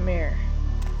 Come here.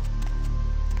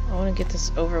 I want to get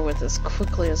this over with as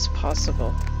quickly as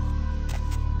possible.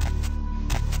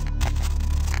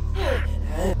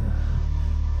 I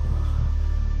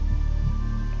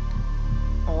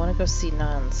want to go see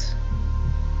Nuns.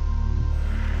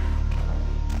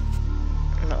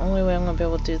 And the only way I'm going to be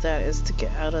able to do that is to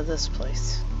get out of this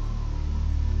place.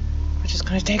 Which is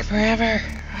going to take forever.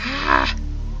 Ah!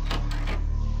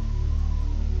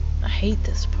 I hate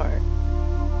this part.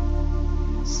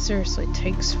 Seriously, it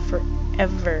takes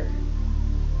forever.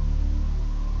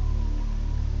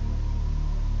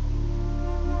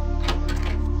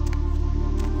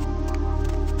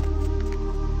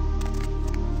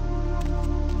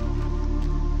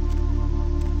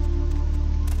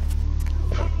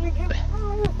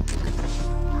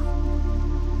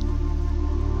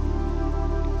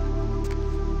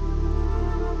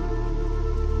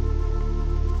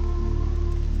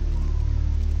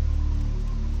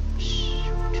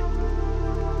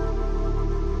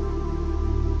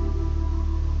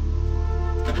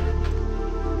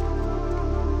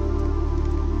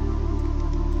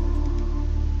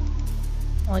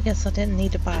 Well, I guess I didn't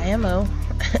need to buy ammo.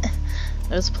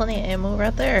 There's plenty of ammo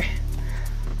right there.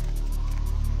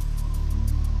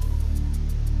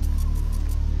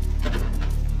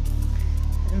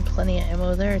 And plenty of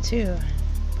ammo there too.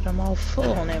 But I'm all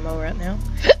full on ammo right now.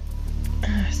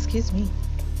 Excuse me.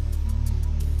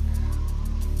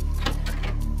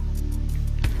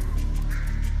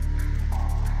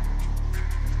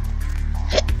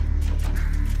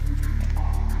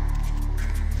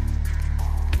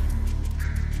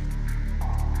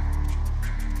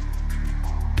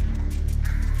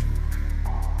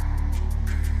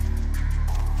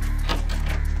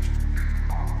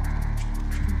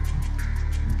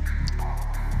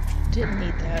 Didn't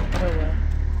need that, but oh well.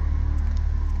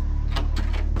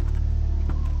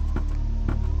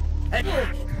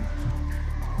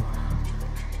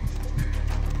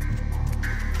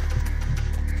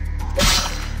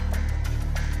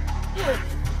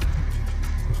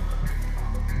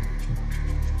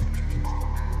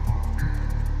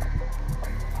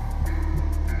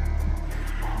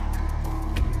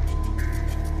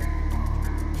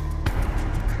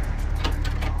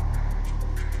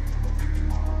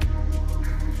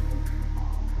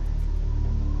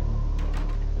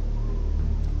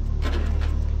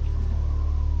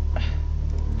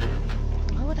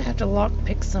 to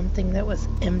lockpick something that was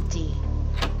empty.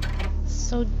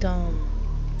 So dumb.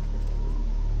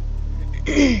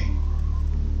 Okay.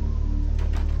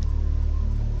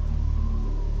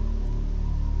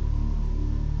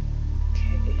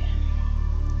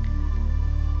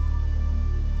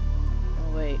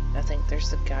 Oh wait, I think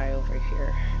there's a guy over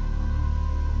here.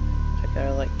 I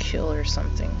gotta like kill or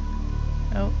something.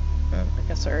 Oh, I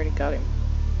guess I already got him.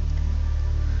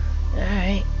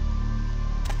 Alright.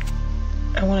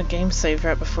 I want a game save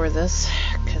right before this,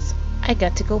 because I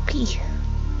got to go pee.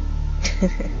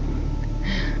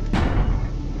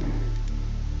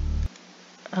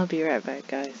 I'll be right back,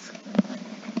 guys.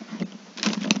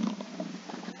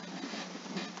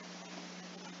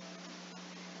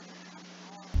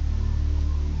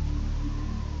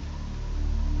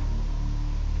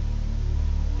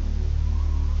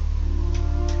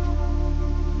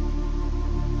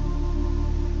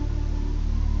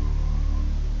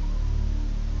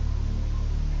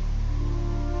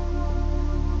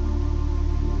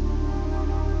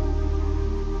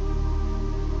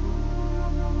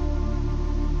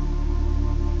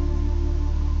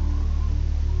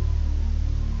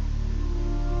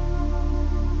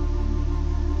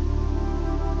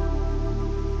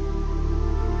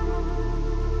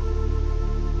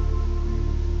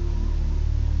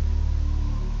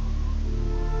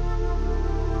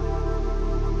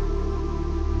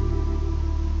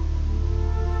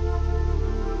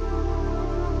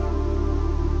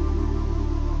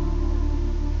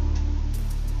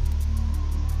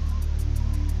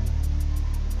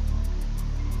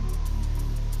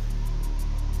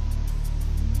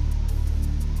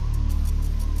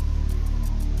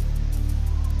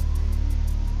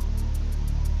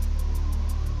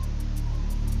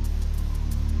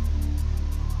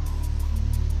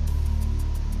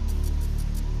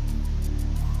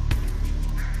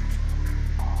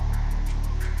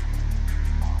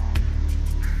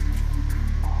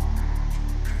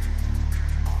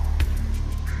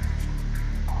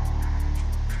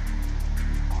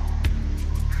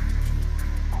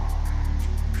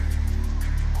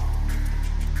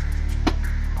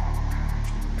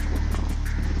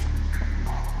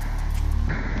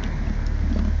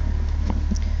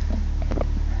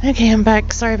 Okay, I'm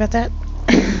back. Sorry about that.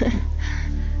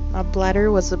 My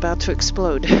bladder was about to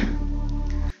explode.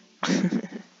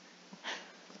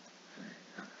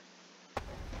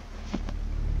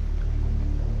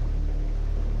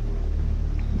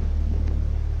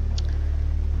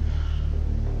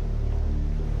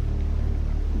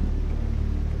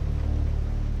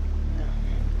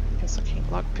 Guess I can't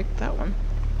lockpick that one.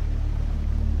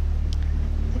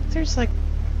 I think there's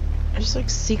like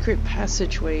secret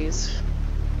passageways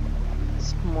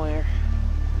somewhere.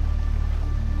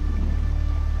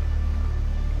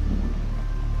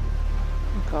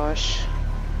 Oh gosh.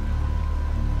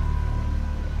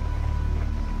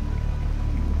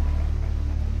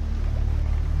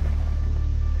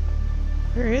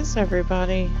 Where is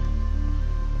everybody?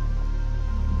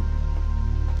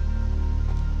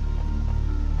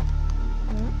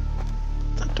 Well,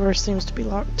 that door seems to be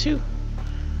locked too.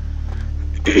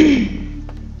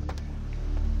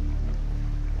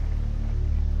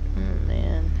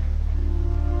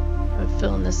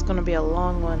 Feeling this is gonna be a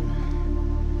long one.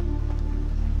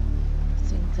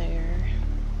 Nothing there.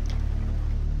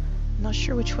 I'm not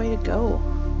sure which way to go.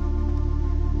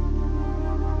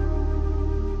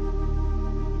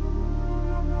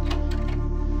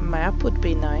 A map would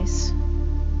be nice.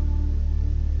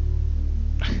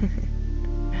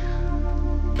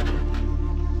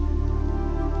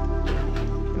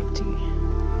 Empty.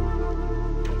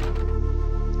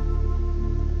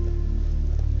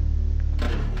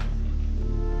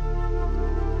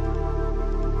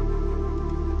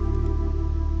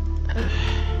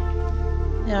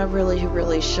 Yeah, I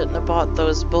really shouldn't have bought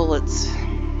those bullets.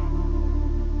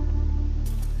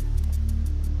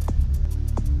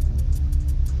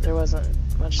 There wasn't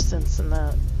much sense in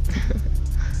that.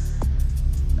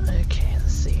 Okay,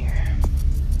 let's see here.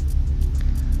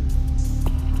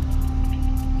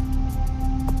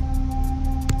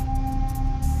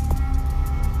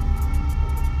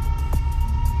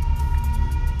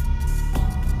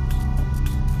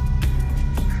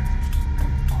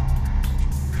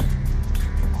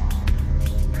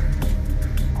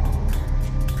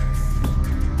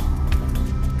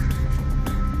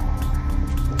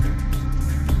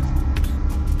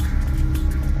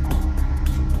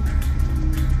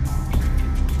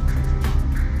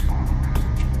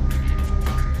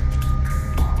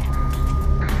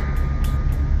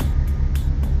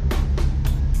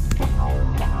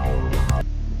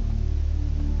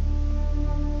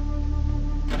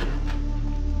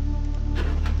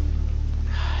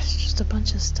 just a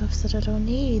bunch of stuff that I don't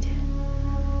need.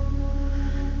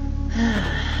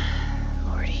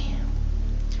 Lordy.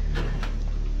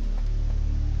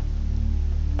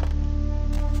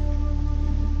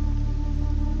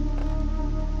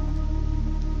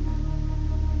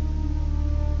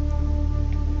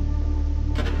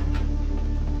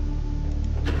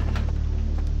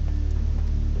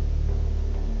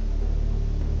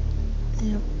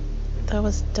 Yep, that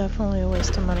was definitely a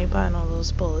waste of money buying all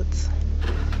those bullets.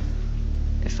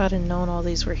 If I'd have known all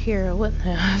these were here, I wouldn't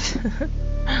have.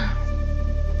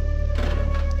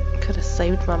 Could have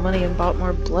saved my money and bought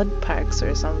more blood packs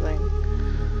or something.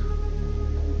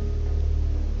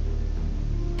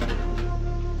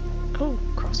 Oh,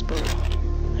 crossbow.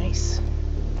 Nice.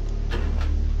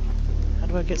 How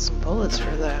do I get some bullets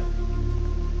for that?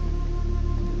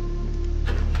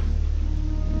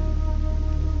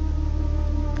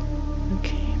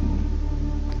 Okay.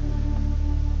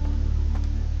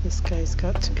 This guy's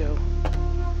got to go.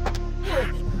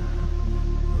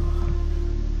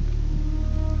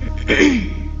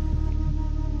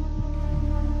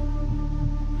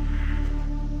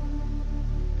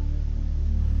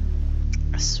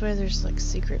 I swear there's like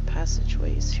secret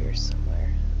passageways here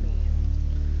somewhere.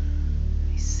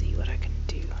 Let me see what I can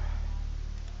do.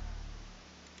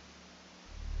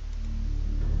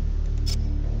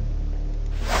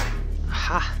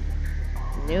 Aha!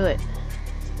 Knew it.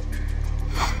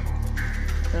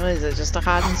 Oh, is it just a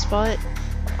hiding spot?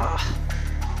 Ah,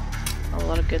 a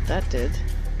lot of good that did.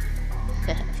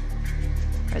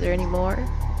 Are there any more?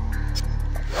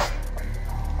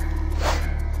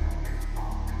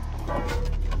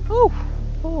 Oh,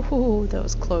 oh, that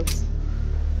was close.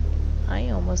 I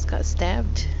almost got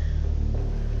stabbed.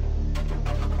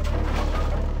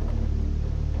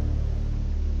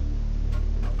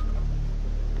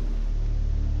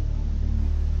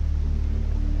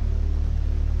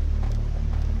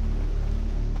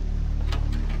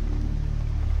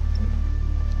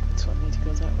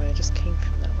 I just came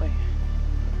from that way.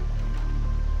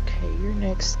 Okay, you're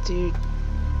next, dude.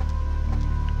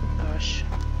 Gosh.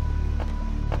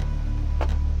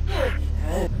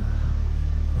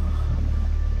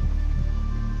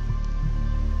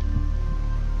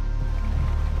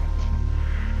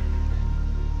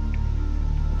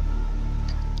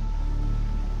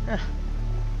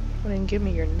 Wouldn't give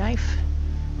me your knife.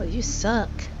 Well, you suck.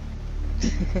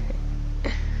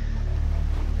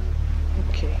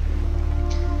 Okay.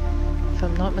 If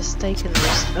I'm not mistaken,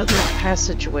 there's other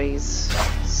passageways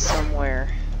somewhere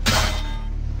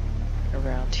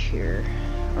around here.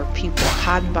 Or people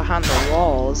hiding behind the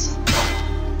walls.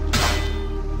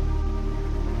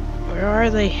 Where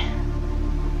are they?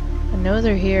 I know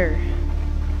they're here.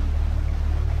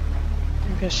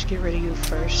 Maybe I should get rid of you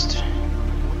first.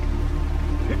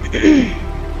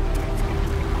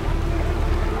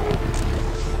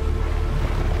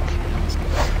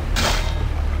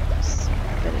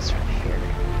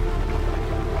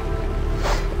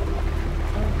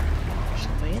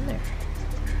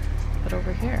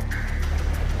 Over here.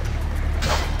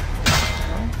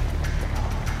 Oh.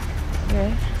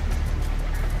 Okay.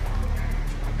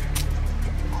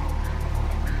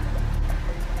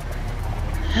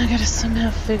 I gotta somehow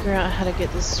figure out how to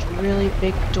get this really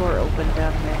big door open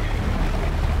down here.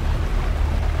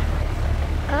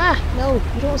 Ah! No!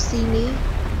 You don't see me!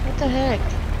 What the heck?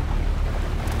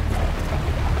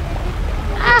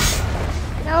 Ah!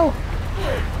 No!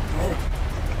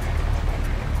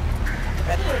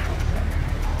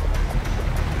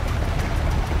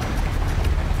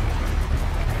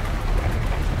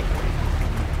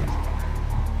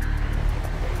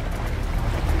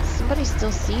 Somebody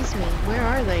still sees me. Where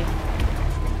are they?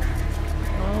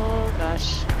 Oh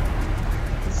gosh.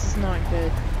 This is not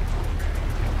good.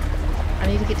 I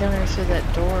need to get down there through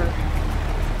that door.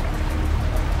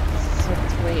 So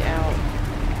it's way out.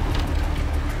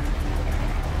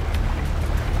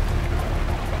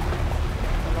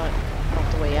 Well,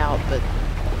 not the way out, but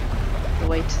the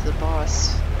way to the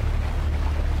boss.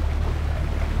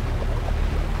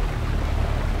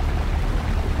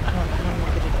 I don't know how I'm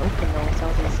gonna get it open though with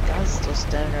all these guys still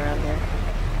standing around there.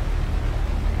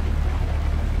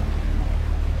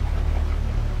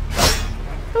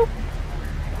 Oh.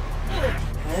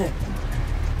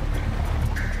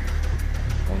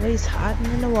 Always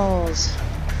hiding in the walls.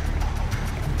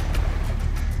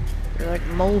 They're like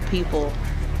mole people.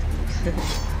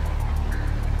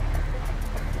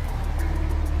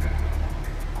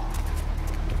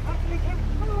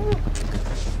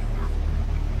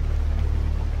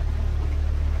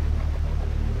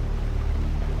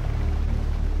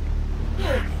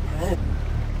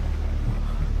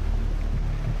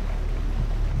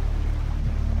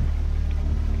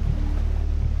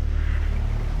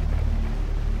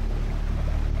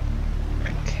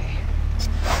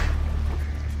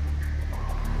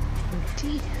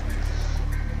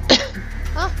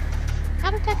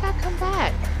 Where'd that guy come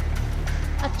back?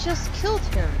 I just killed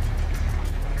him.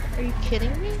 Are you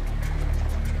kidding me?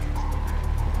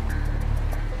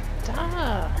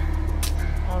 Die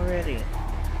already.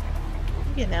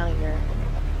 I'm getting out of here.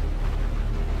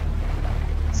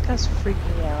 This guy's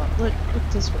freaking me out. Look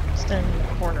this one, standing in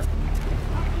the corner.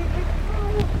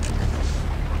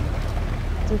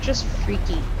 They're just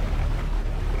freaky.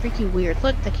 Freaky weird.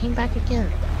 Look, they came back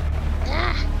again.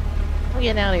 Ah! I'm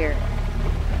getting out of here.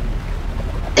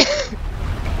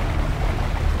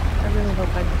 I really hope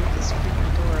I can get this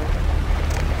freaking door open.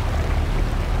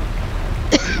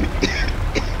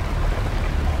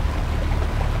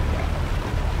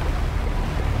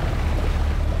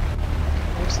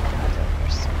 There's the guy down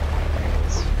there somewhere. There he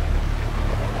is.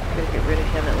 I'm gonna get rid of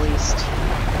him at least.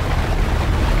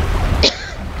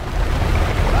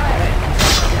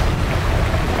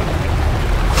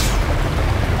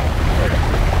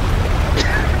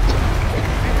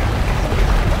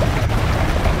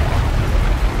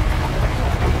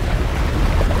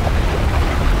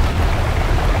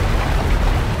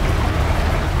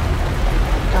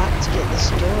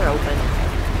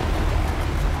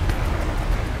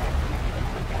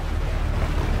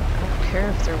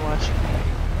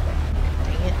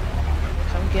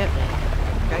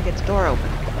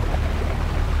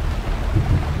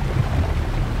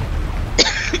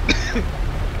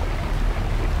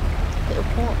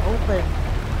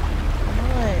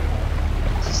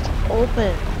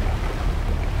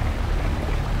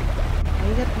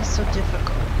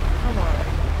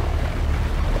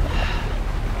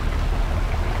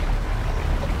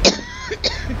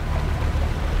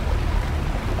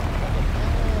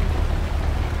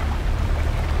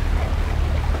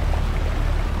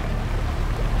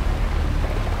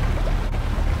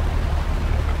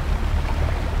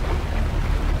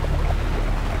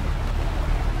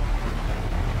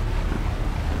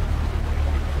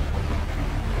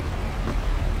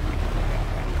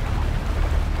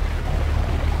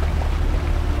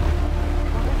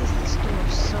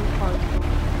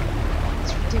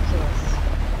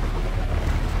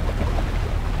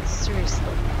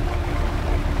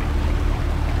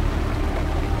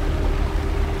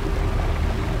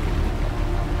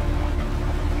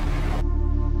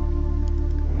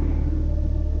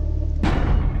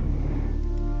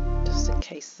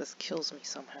 This kills me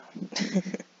somehow.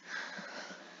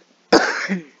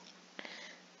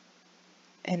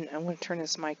 And I'm going to turn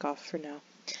this mic off for now,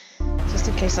 just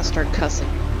in case I start cussing.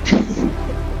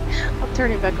 I'll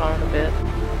turn it back on in a bit.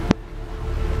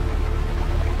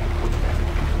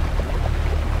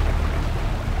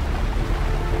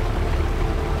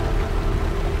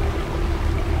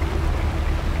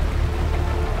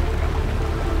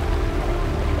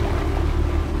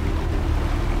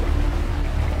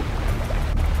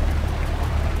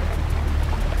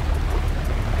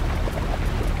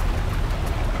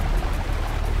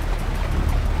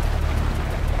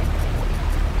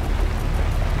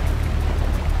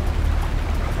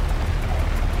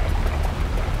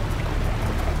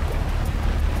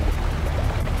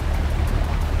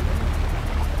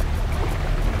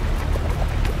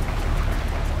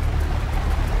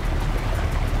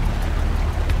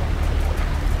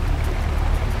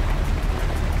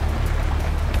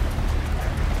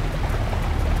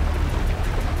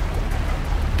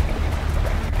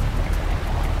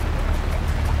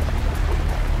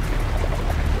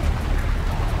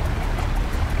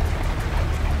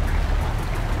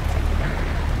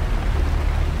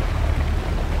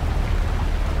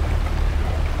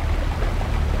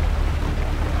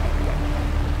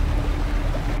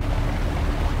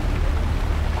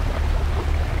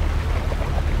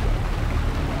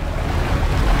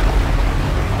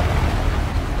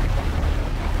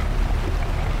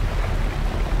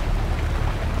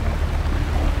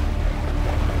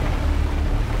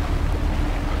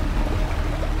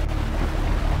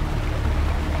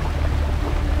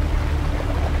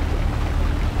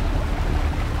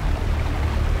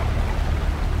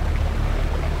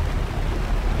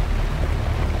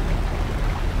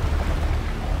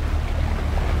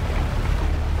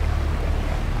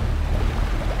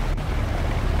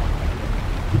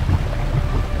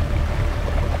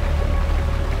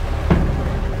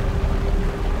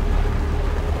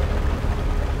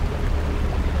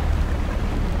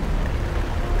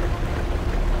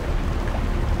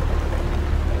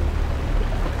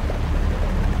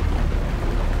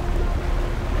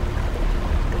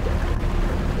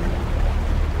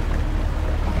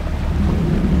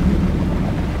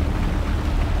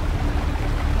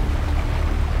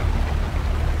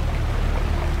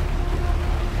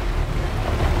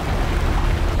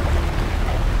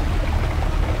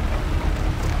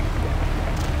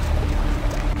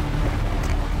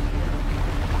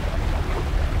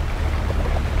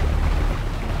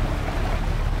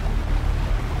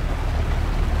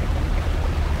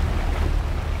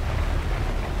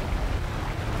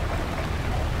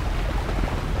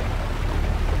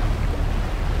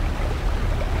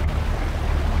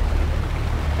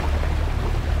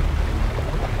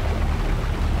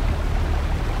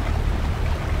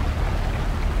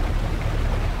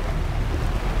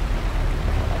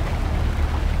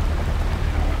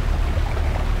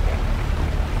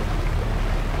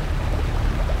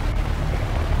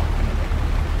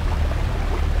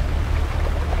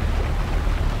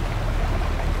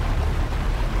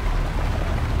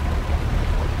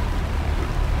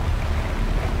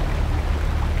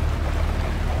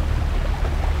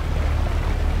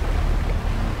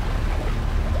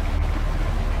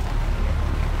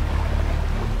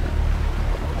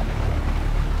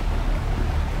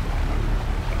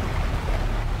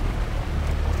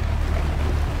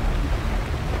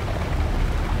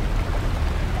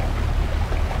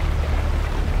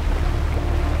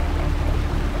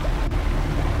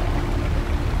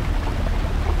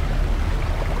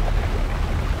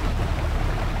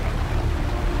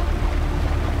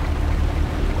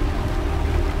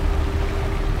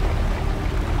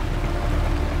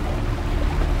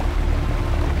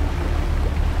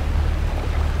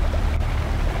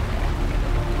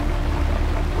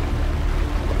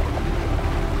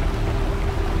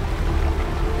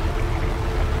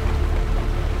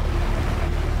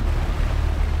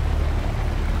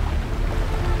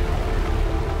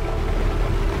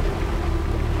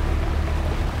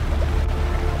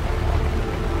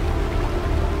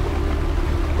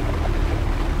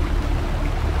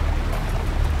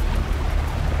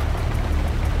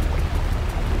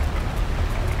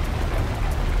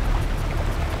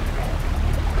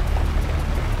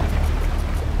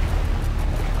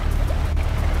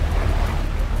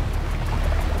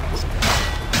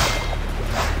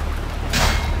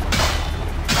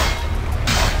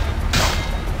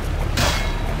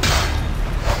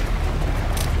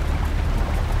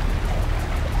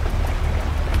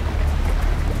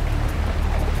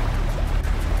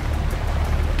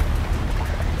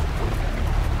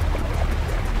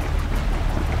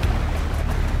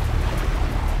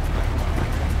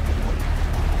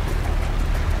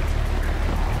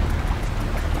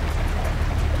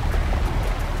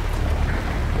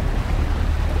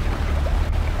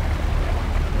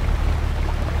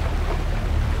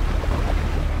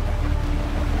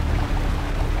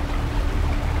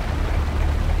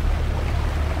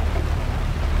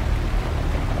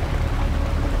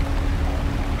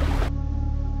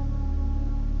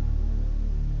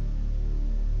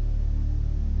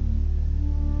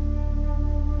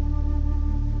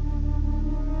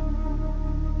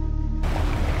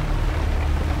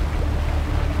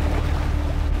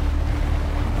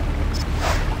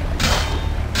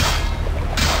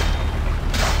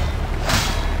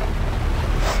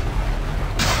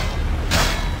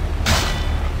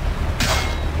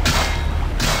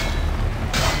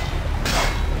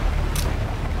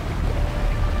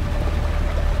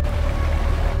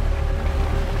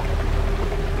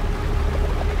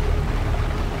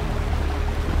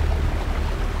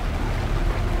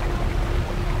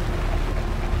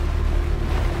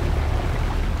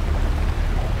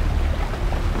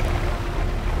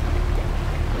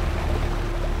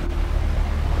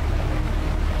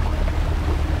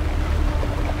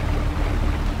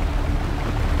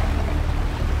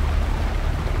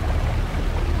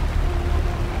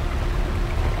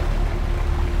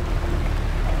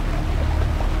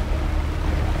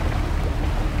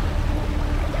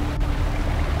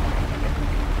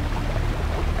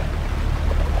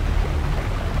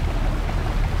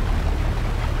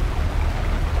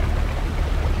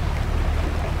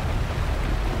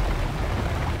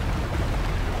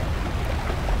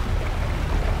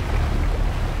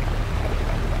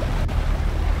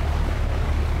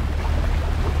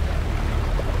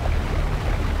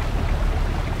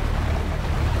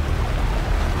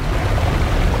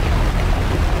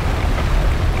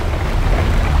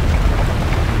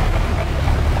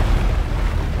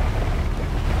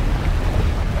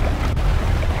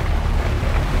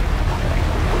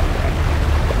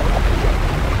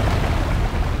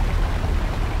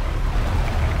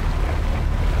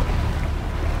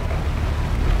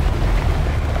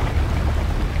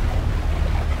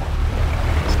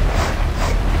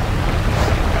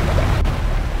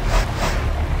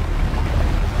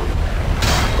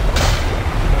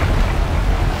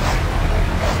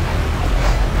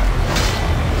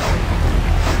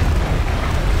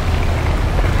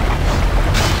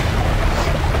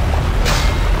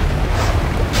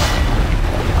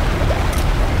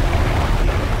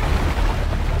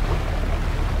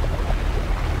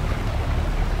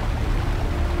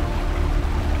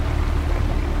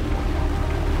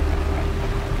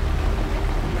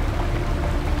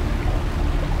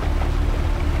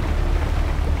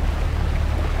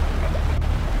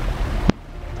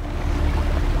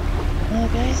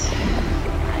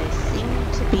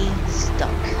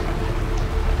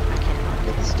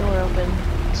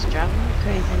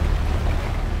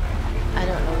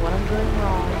 going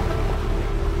wrong,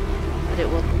 but it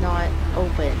will not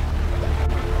open.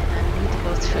 I need to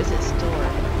go through this door.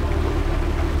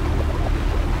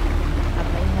 I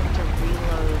may have to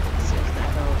reload and see if that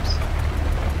helps.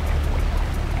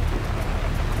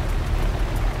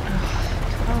 Oh,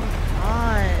 come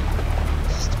on.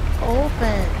 Just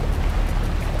open.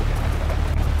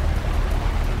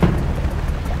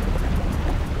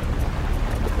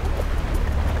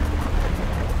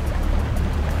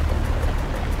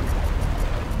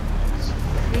 Just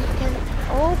freaking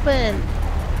open.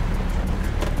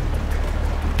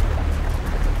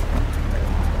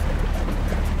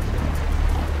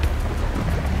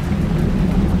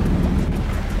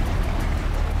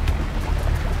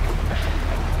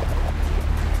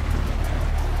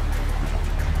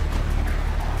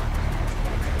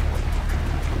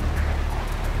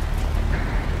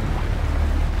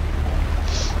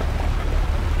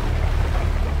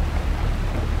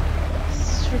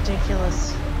 Ridiculous.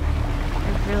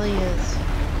 It really is.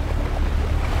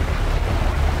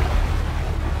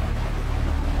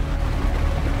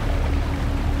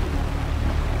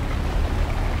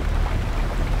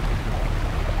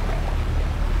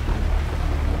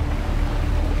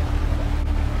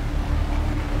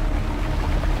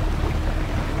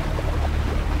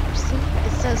 See,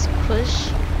 it says push.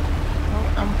 Well,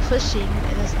 I'm pushing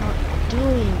and it's not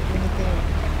doing anything.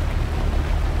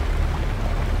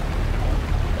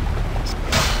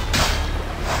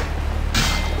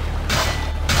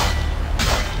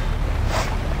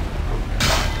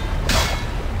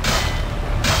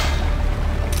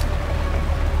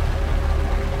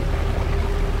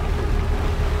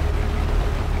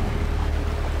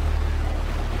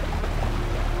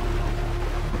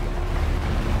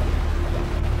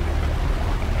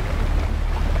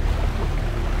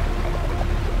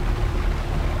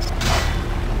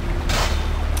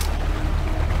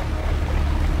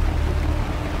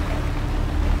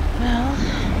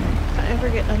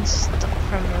 Get unstuck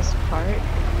from this part.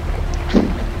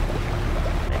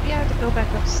 Maybe I have to go back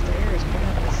upstairs.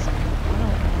 Perhaps. I don't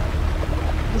know.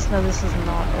 I just know this is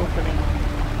not opening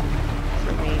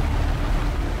for me.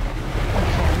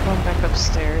 Okay, I'm going back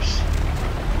upstairs.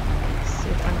 Let's see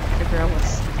if I can figure out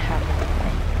what's happening.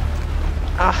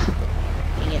 Ah,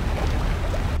 dang it.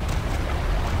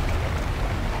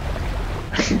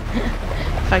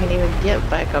 If I can even get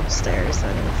back upstairs,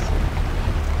 that is.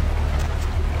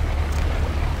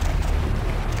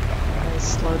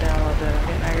 Slow down a little bit, I'm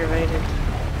getting aggravated.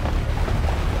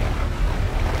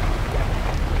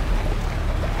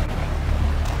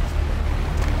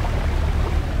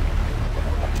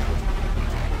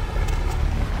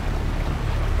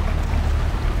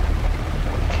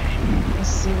 Okay, let's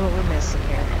see what we're missing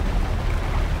here.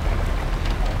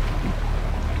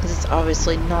 Because it's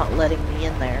obviously not letting me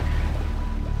in there.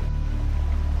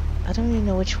 I don't even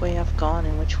know which way I've gone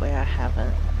and which way I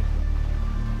haven't.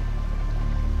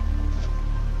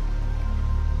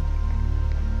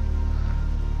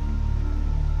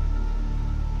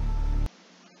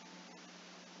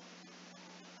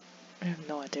 I have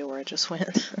no idea where I just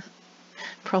went.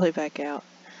 Probably back out.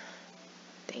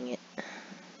 Dang it.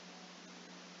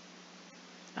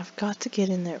 I've got to get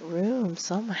in that room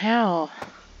somehow.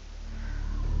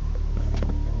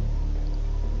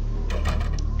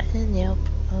 And yep,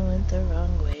 I went the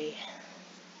wrong way.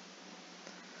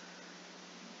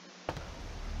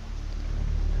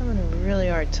 I'm having a really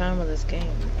hard time with this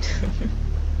game.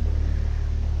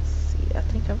 Let's see, I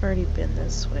think I've already been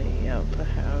this way. Yep, I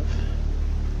have.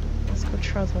 Let's go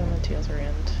try the one at the other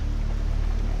end.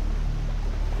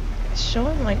 It's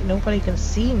showing like nobody can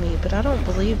see me, but I don't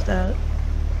believe that.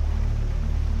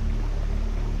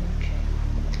 Okay.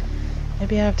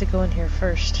 Maybe I have to go in here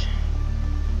first.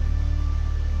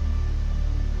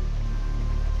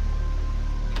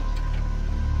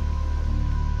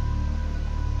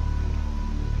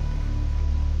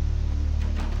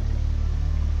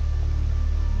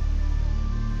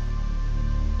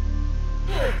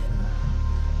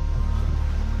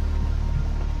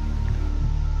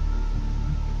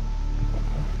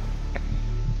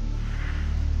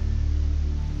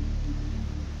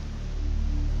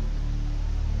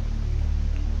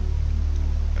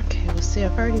 See,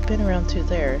 I've already been around through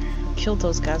there. I killed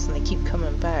those guys and they keep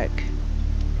coming back.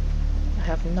 I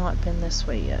have not been this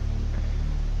way yet.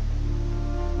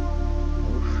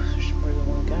 Oof, there's more than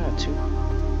one guy too.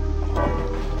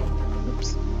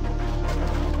 Oops.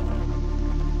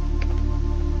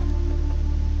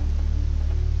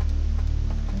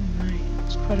 Oh my,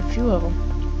 there's quite a few of them.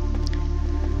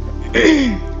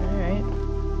 Alright.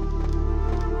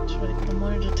 Try to get them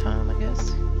one at a time, I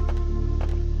guess.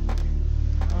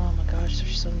 Gosh,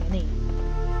 there's so many.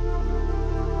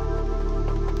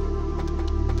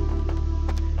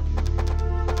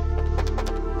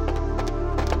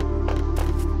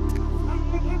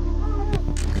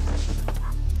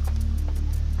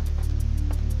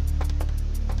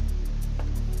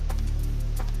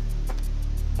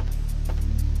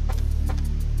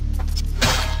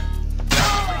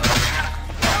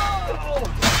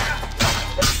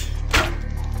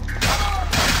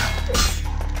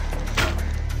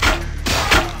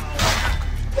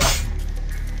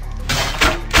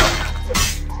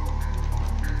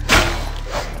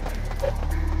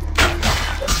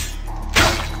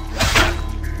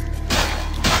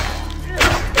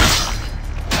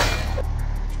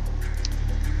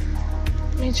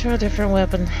 try a different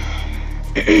weapon.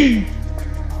 Get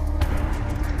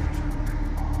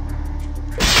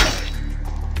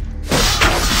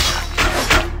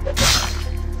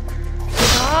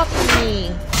off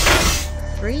me,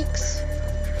 freaks.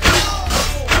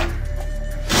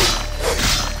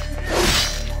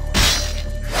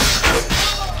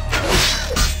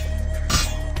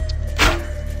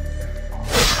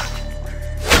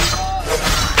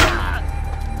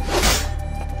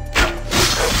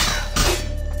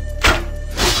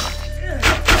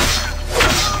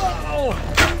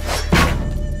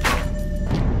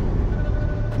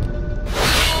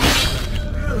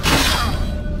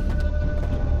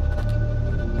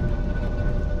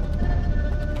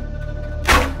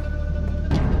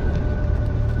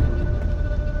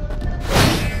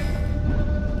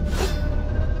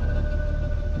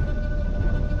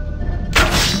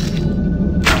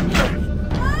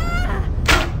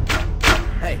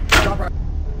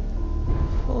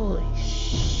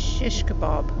 Shish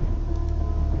kebab.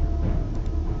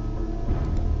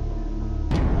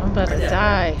 I'm about to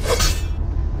die.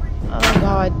 Oh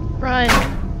god, run!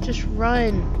 Just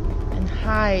run and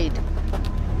hide.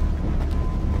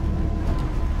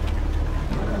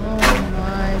 Oh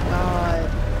my god.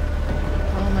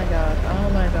 Oh my god, oh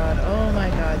my god, oh my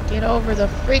god. Get over the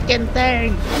freaking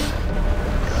thing!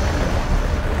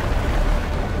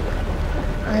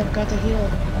 I've got to heal.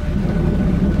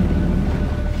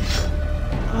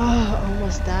 Oh,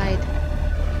 almost died.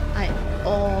 I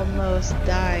almost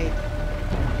died.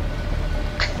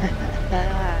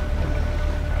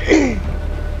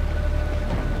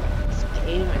 This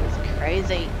game is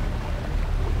crazy.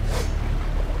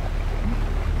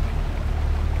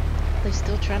 They're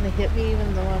still trying to hit me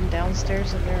even though I'm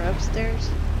downstairs and they're upstairs.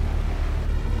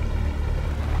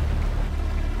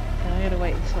 And I gotta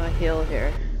wait until I heal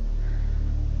here.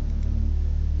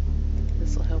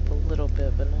 This will help a little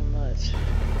bit, but not much.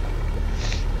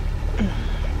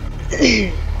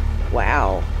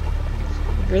 Wow.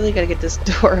 I really gotta get this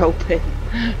door open.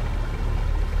 I'm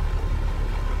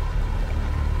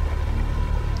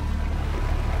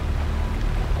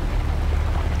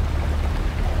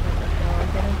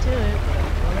gonna do it, but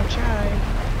I'm gonna try.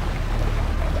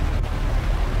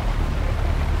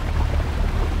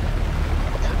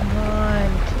 Come on,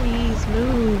 please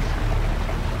move.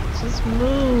 Just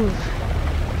move.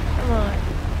 Come on.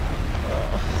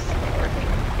 Oh, it's not working.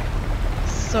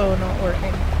 So not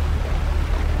working.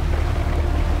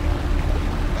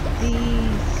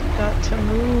 Please, got to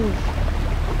move.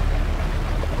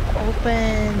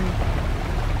 Open.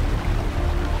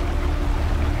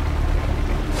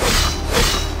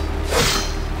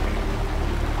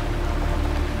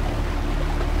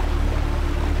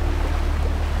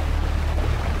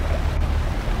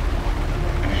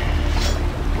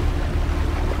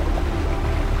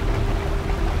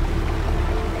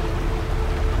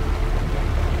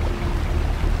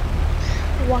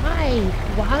 Why?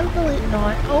 Why will it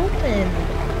not open?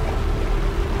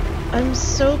 I'm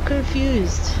so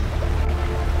confused.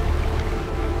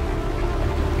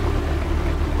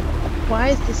 Why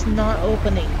is this not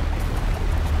opening?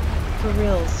 For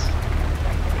reals.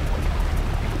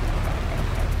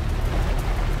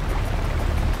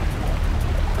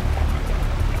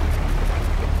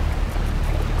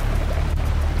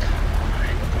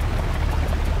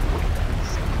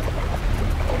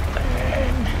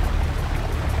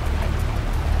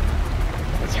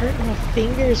 Hurting my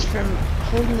fingers from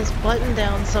holding this button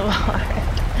down so hard.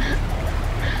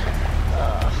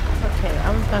 Okay,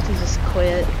 I'm about to just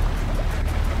quit.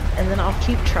 And then I'll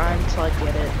keep trying until I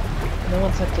get it. And then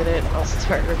once I get it, I'll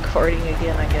start recording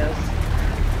again, I guess.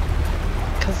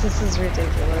 Because this is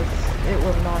ridiculous. It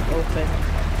will not open.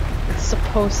 It's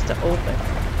supposed to open.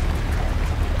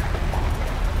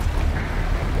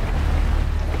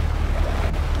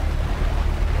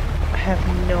 I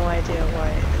have no idea why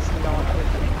it is not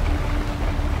opening.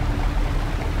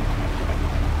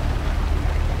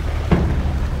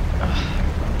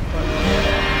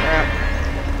 Crap.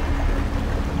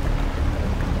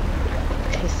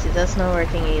 Okay, see, that's not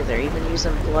working either. Even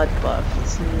using blood buff,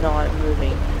 it's not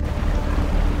moving.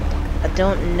 I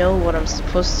don't know what I'm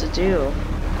supposed to do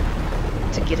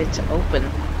to get it to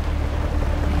open.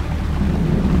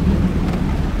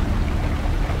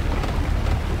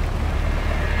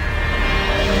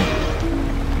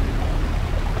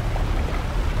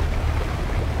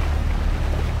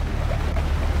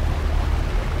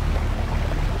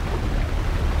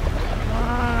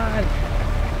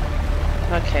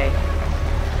 Okay.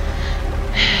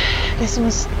 I guess I'm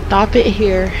gonna stop it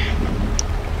here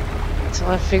until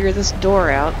I figure this door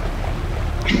out.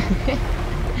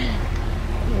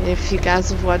 If you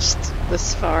guys have watched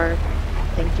this far,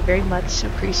 Thank you very much.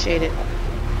 Appreciate it.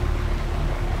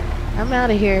 I'm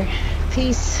out of here.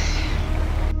 Peace.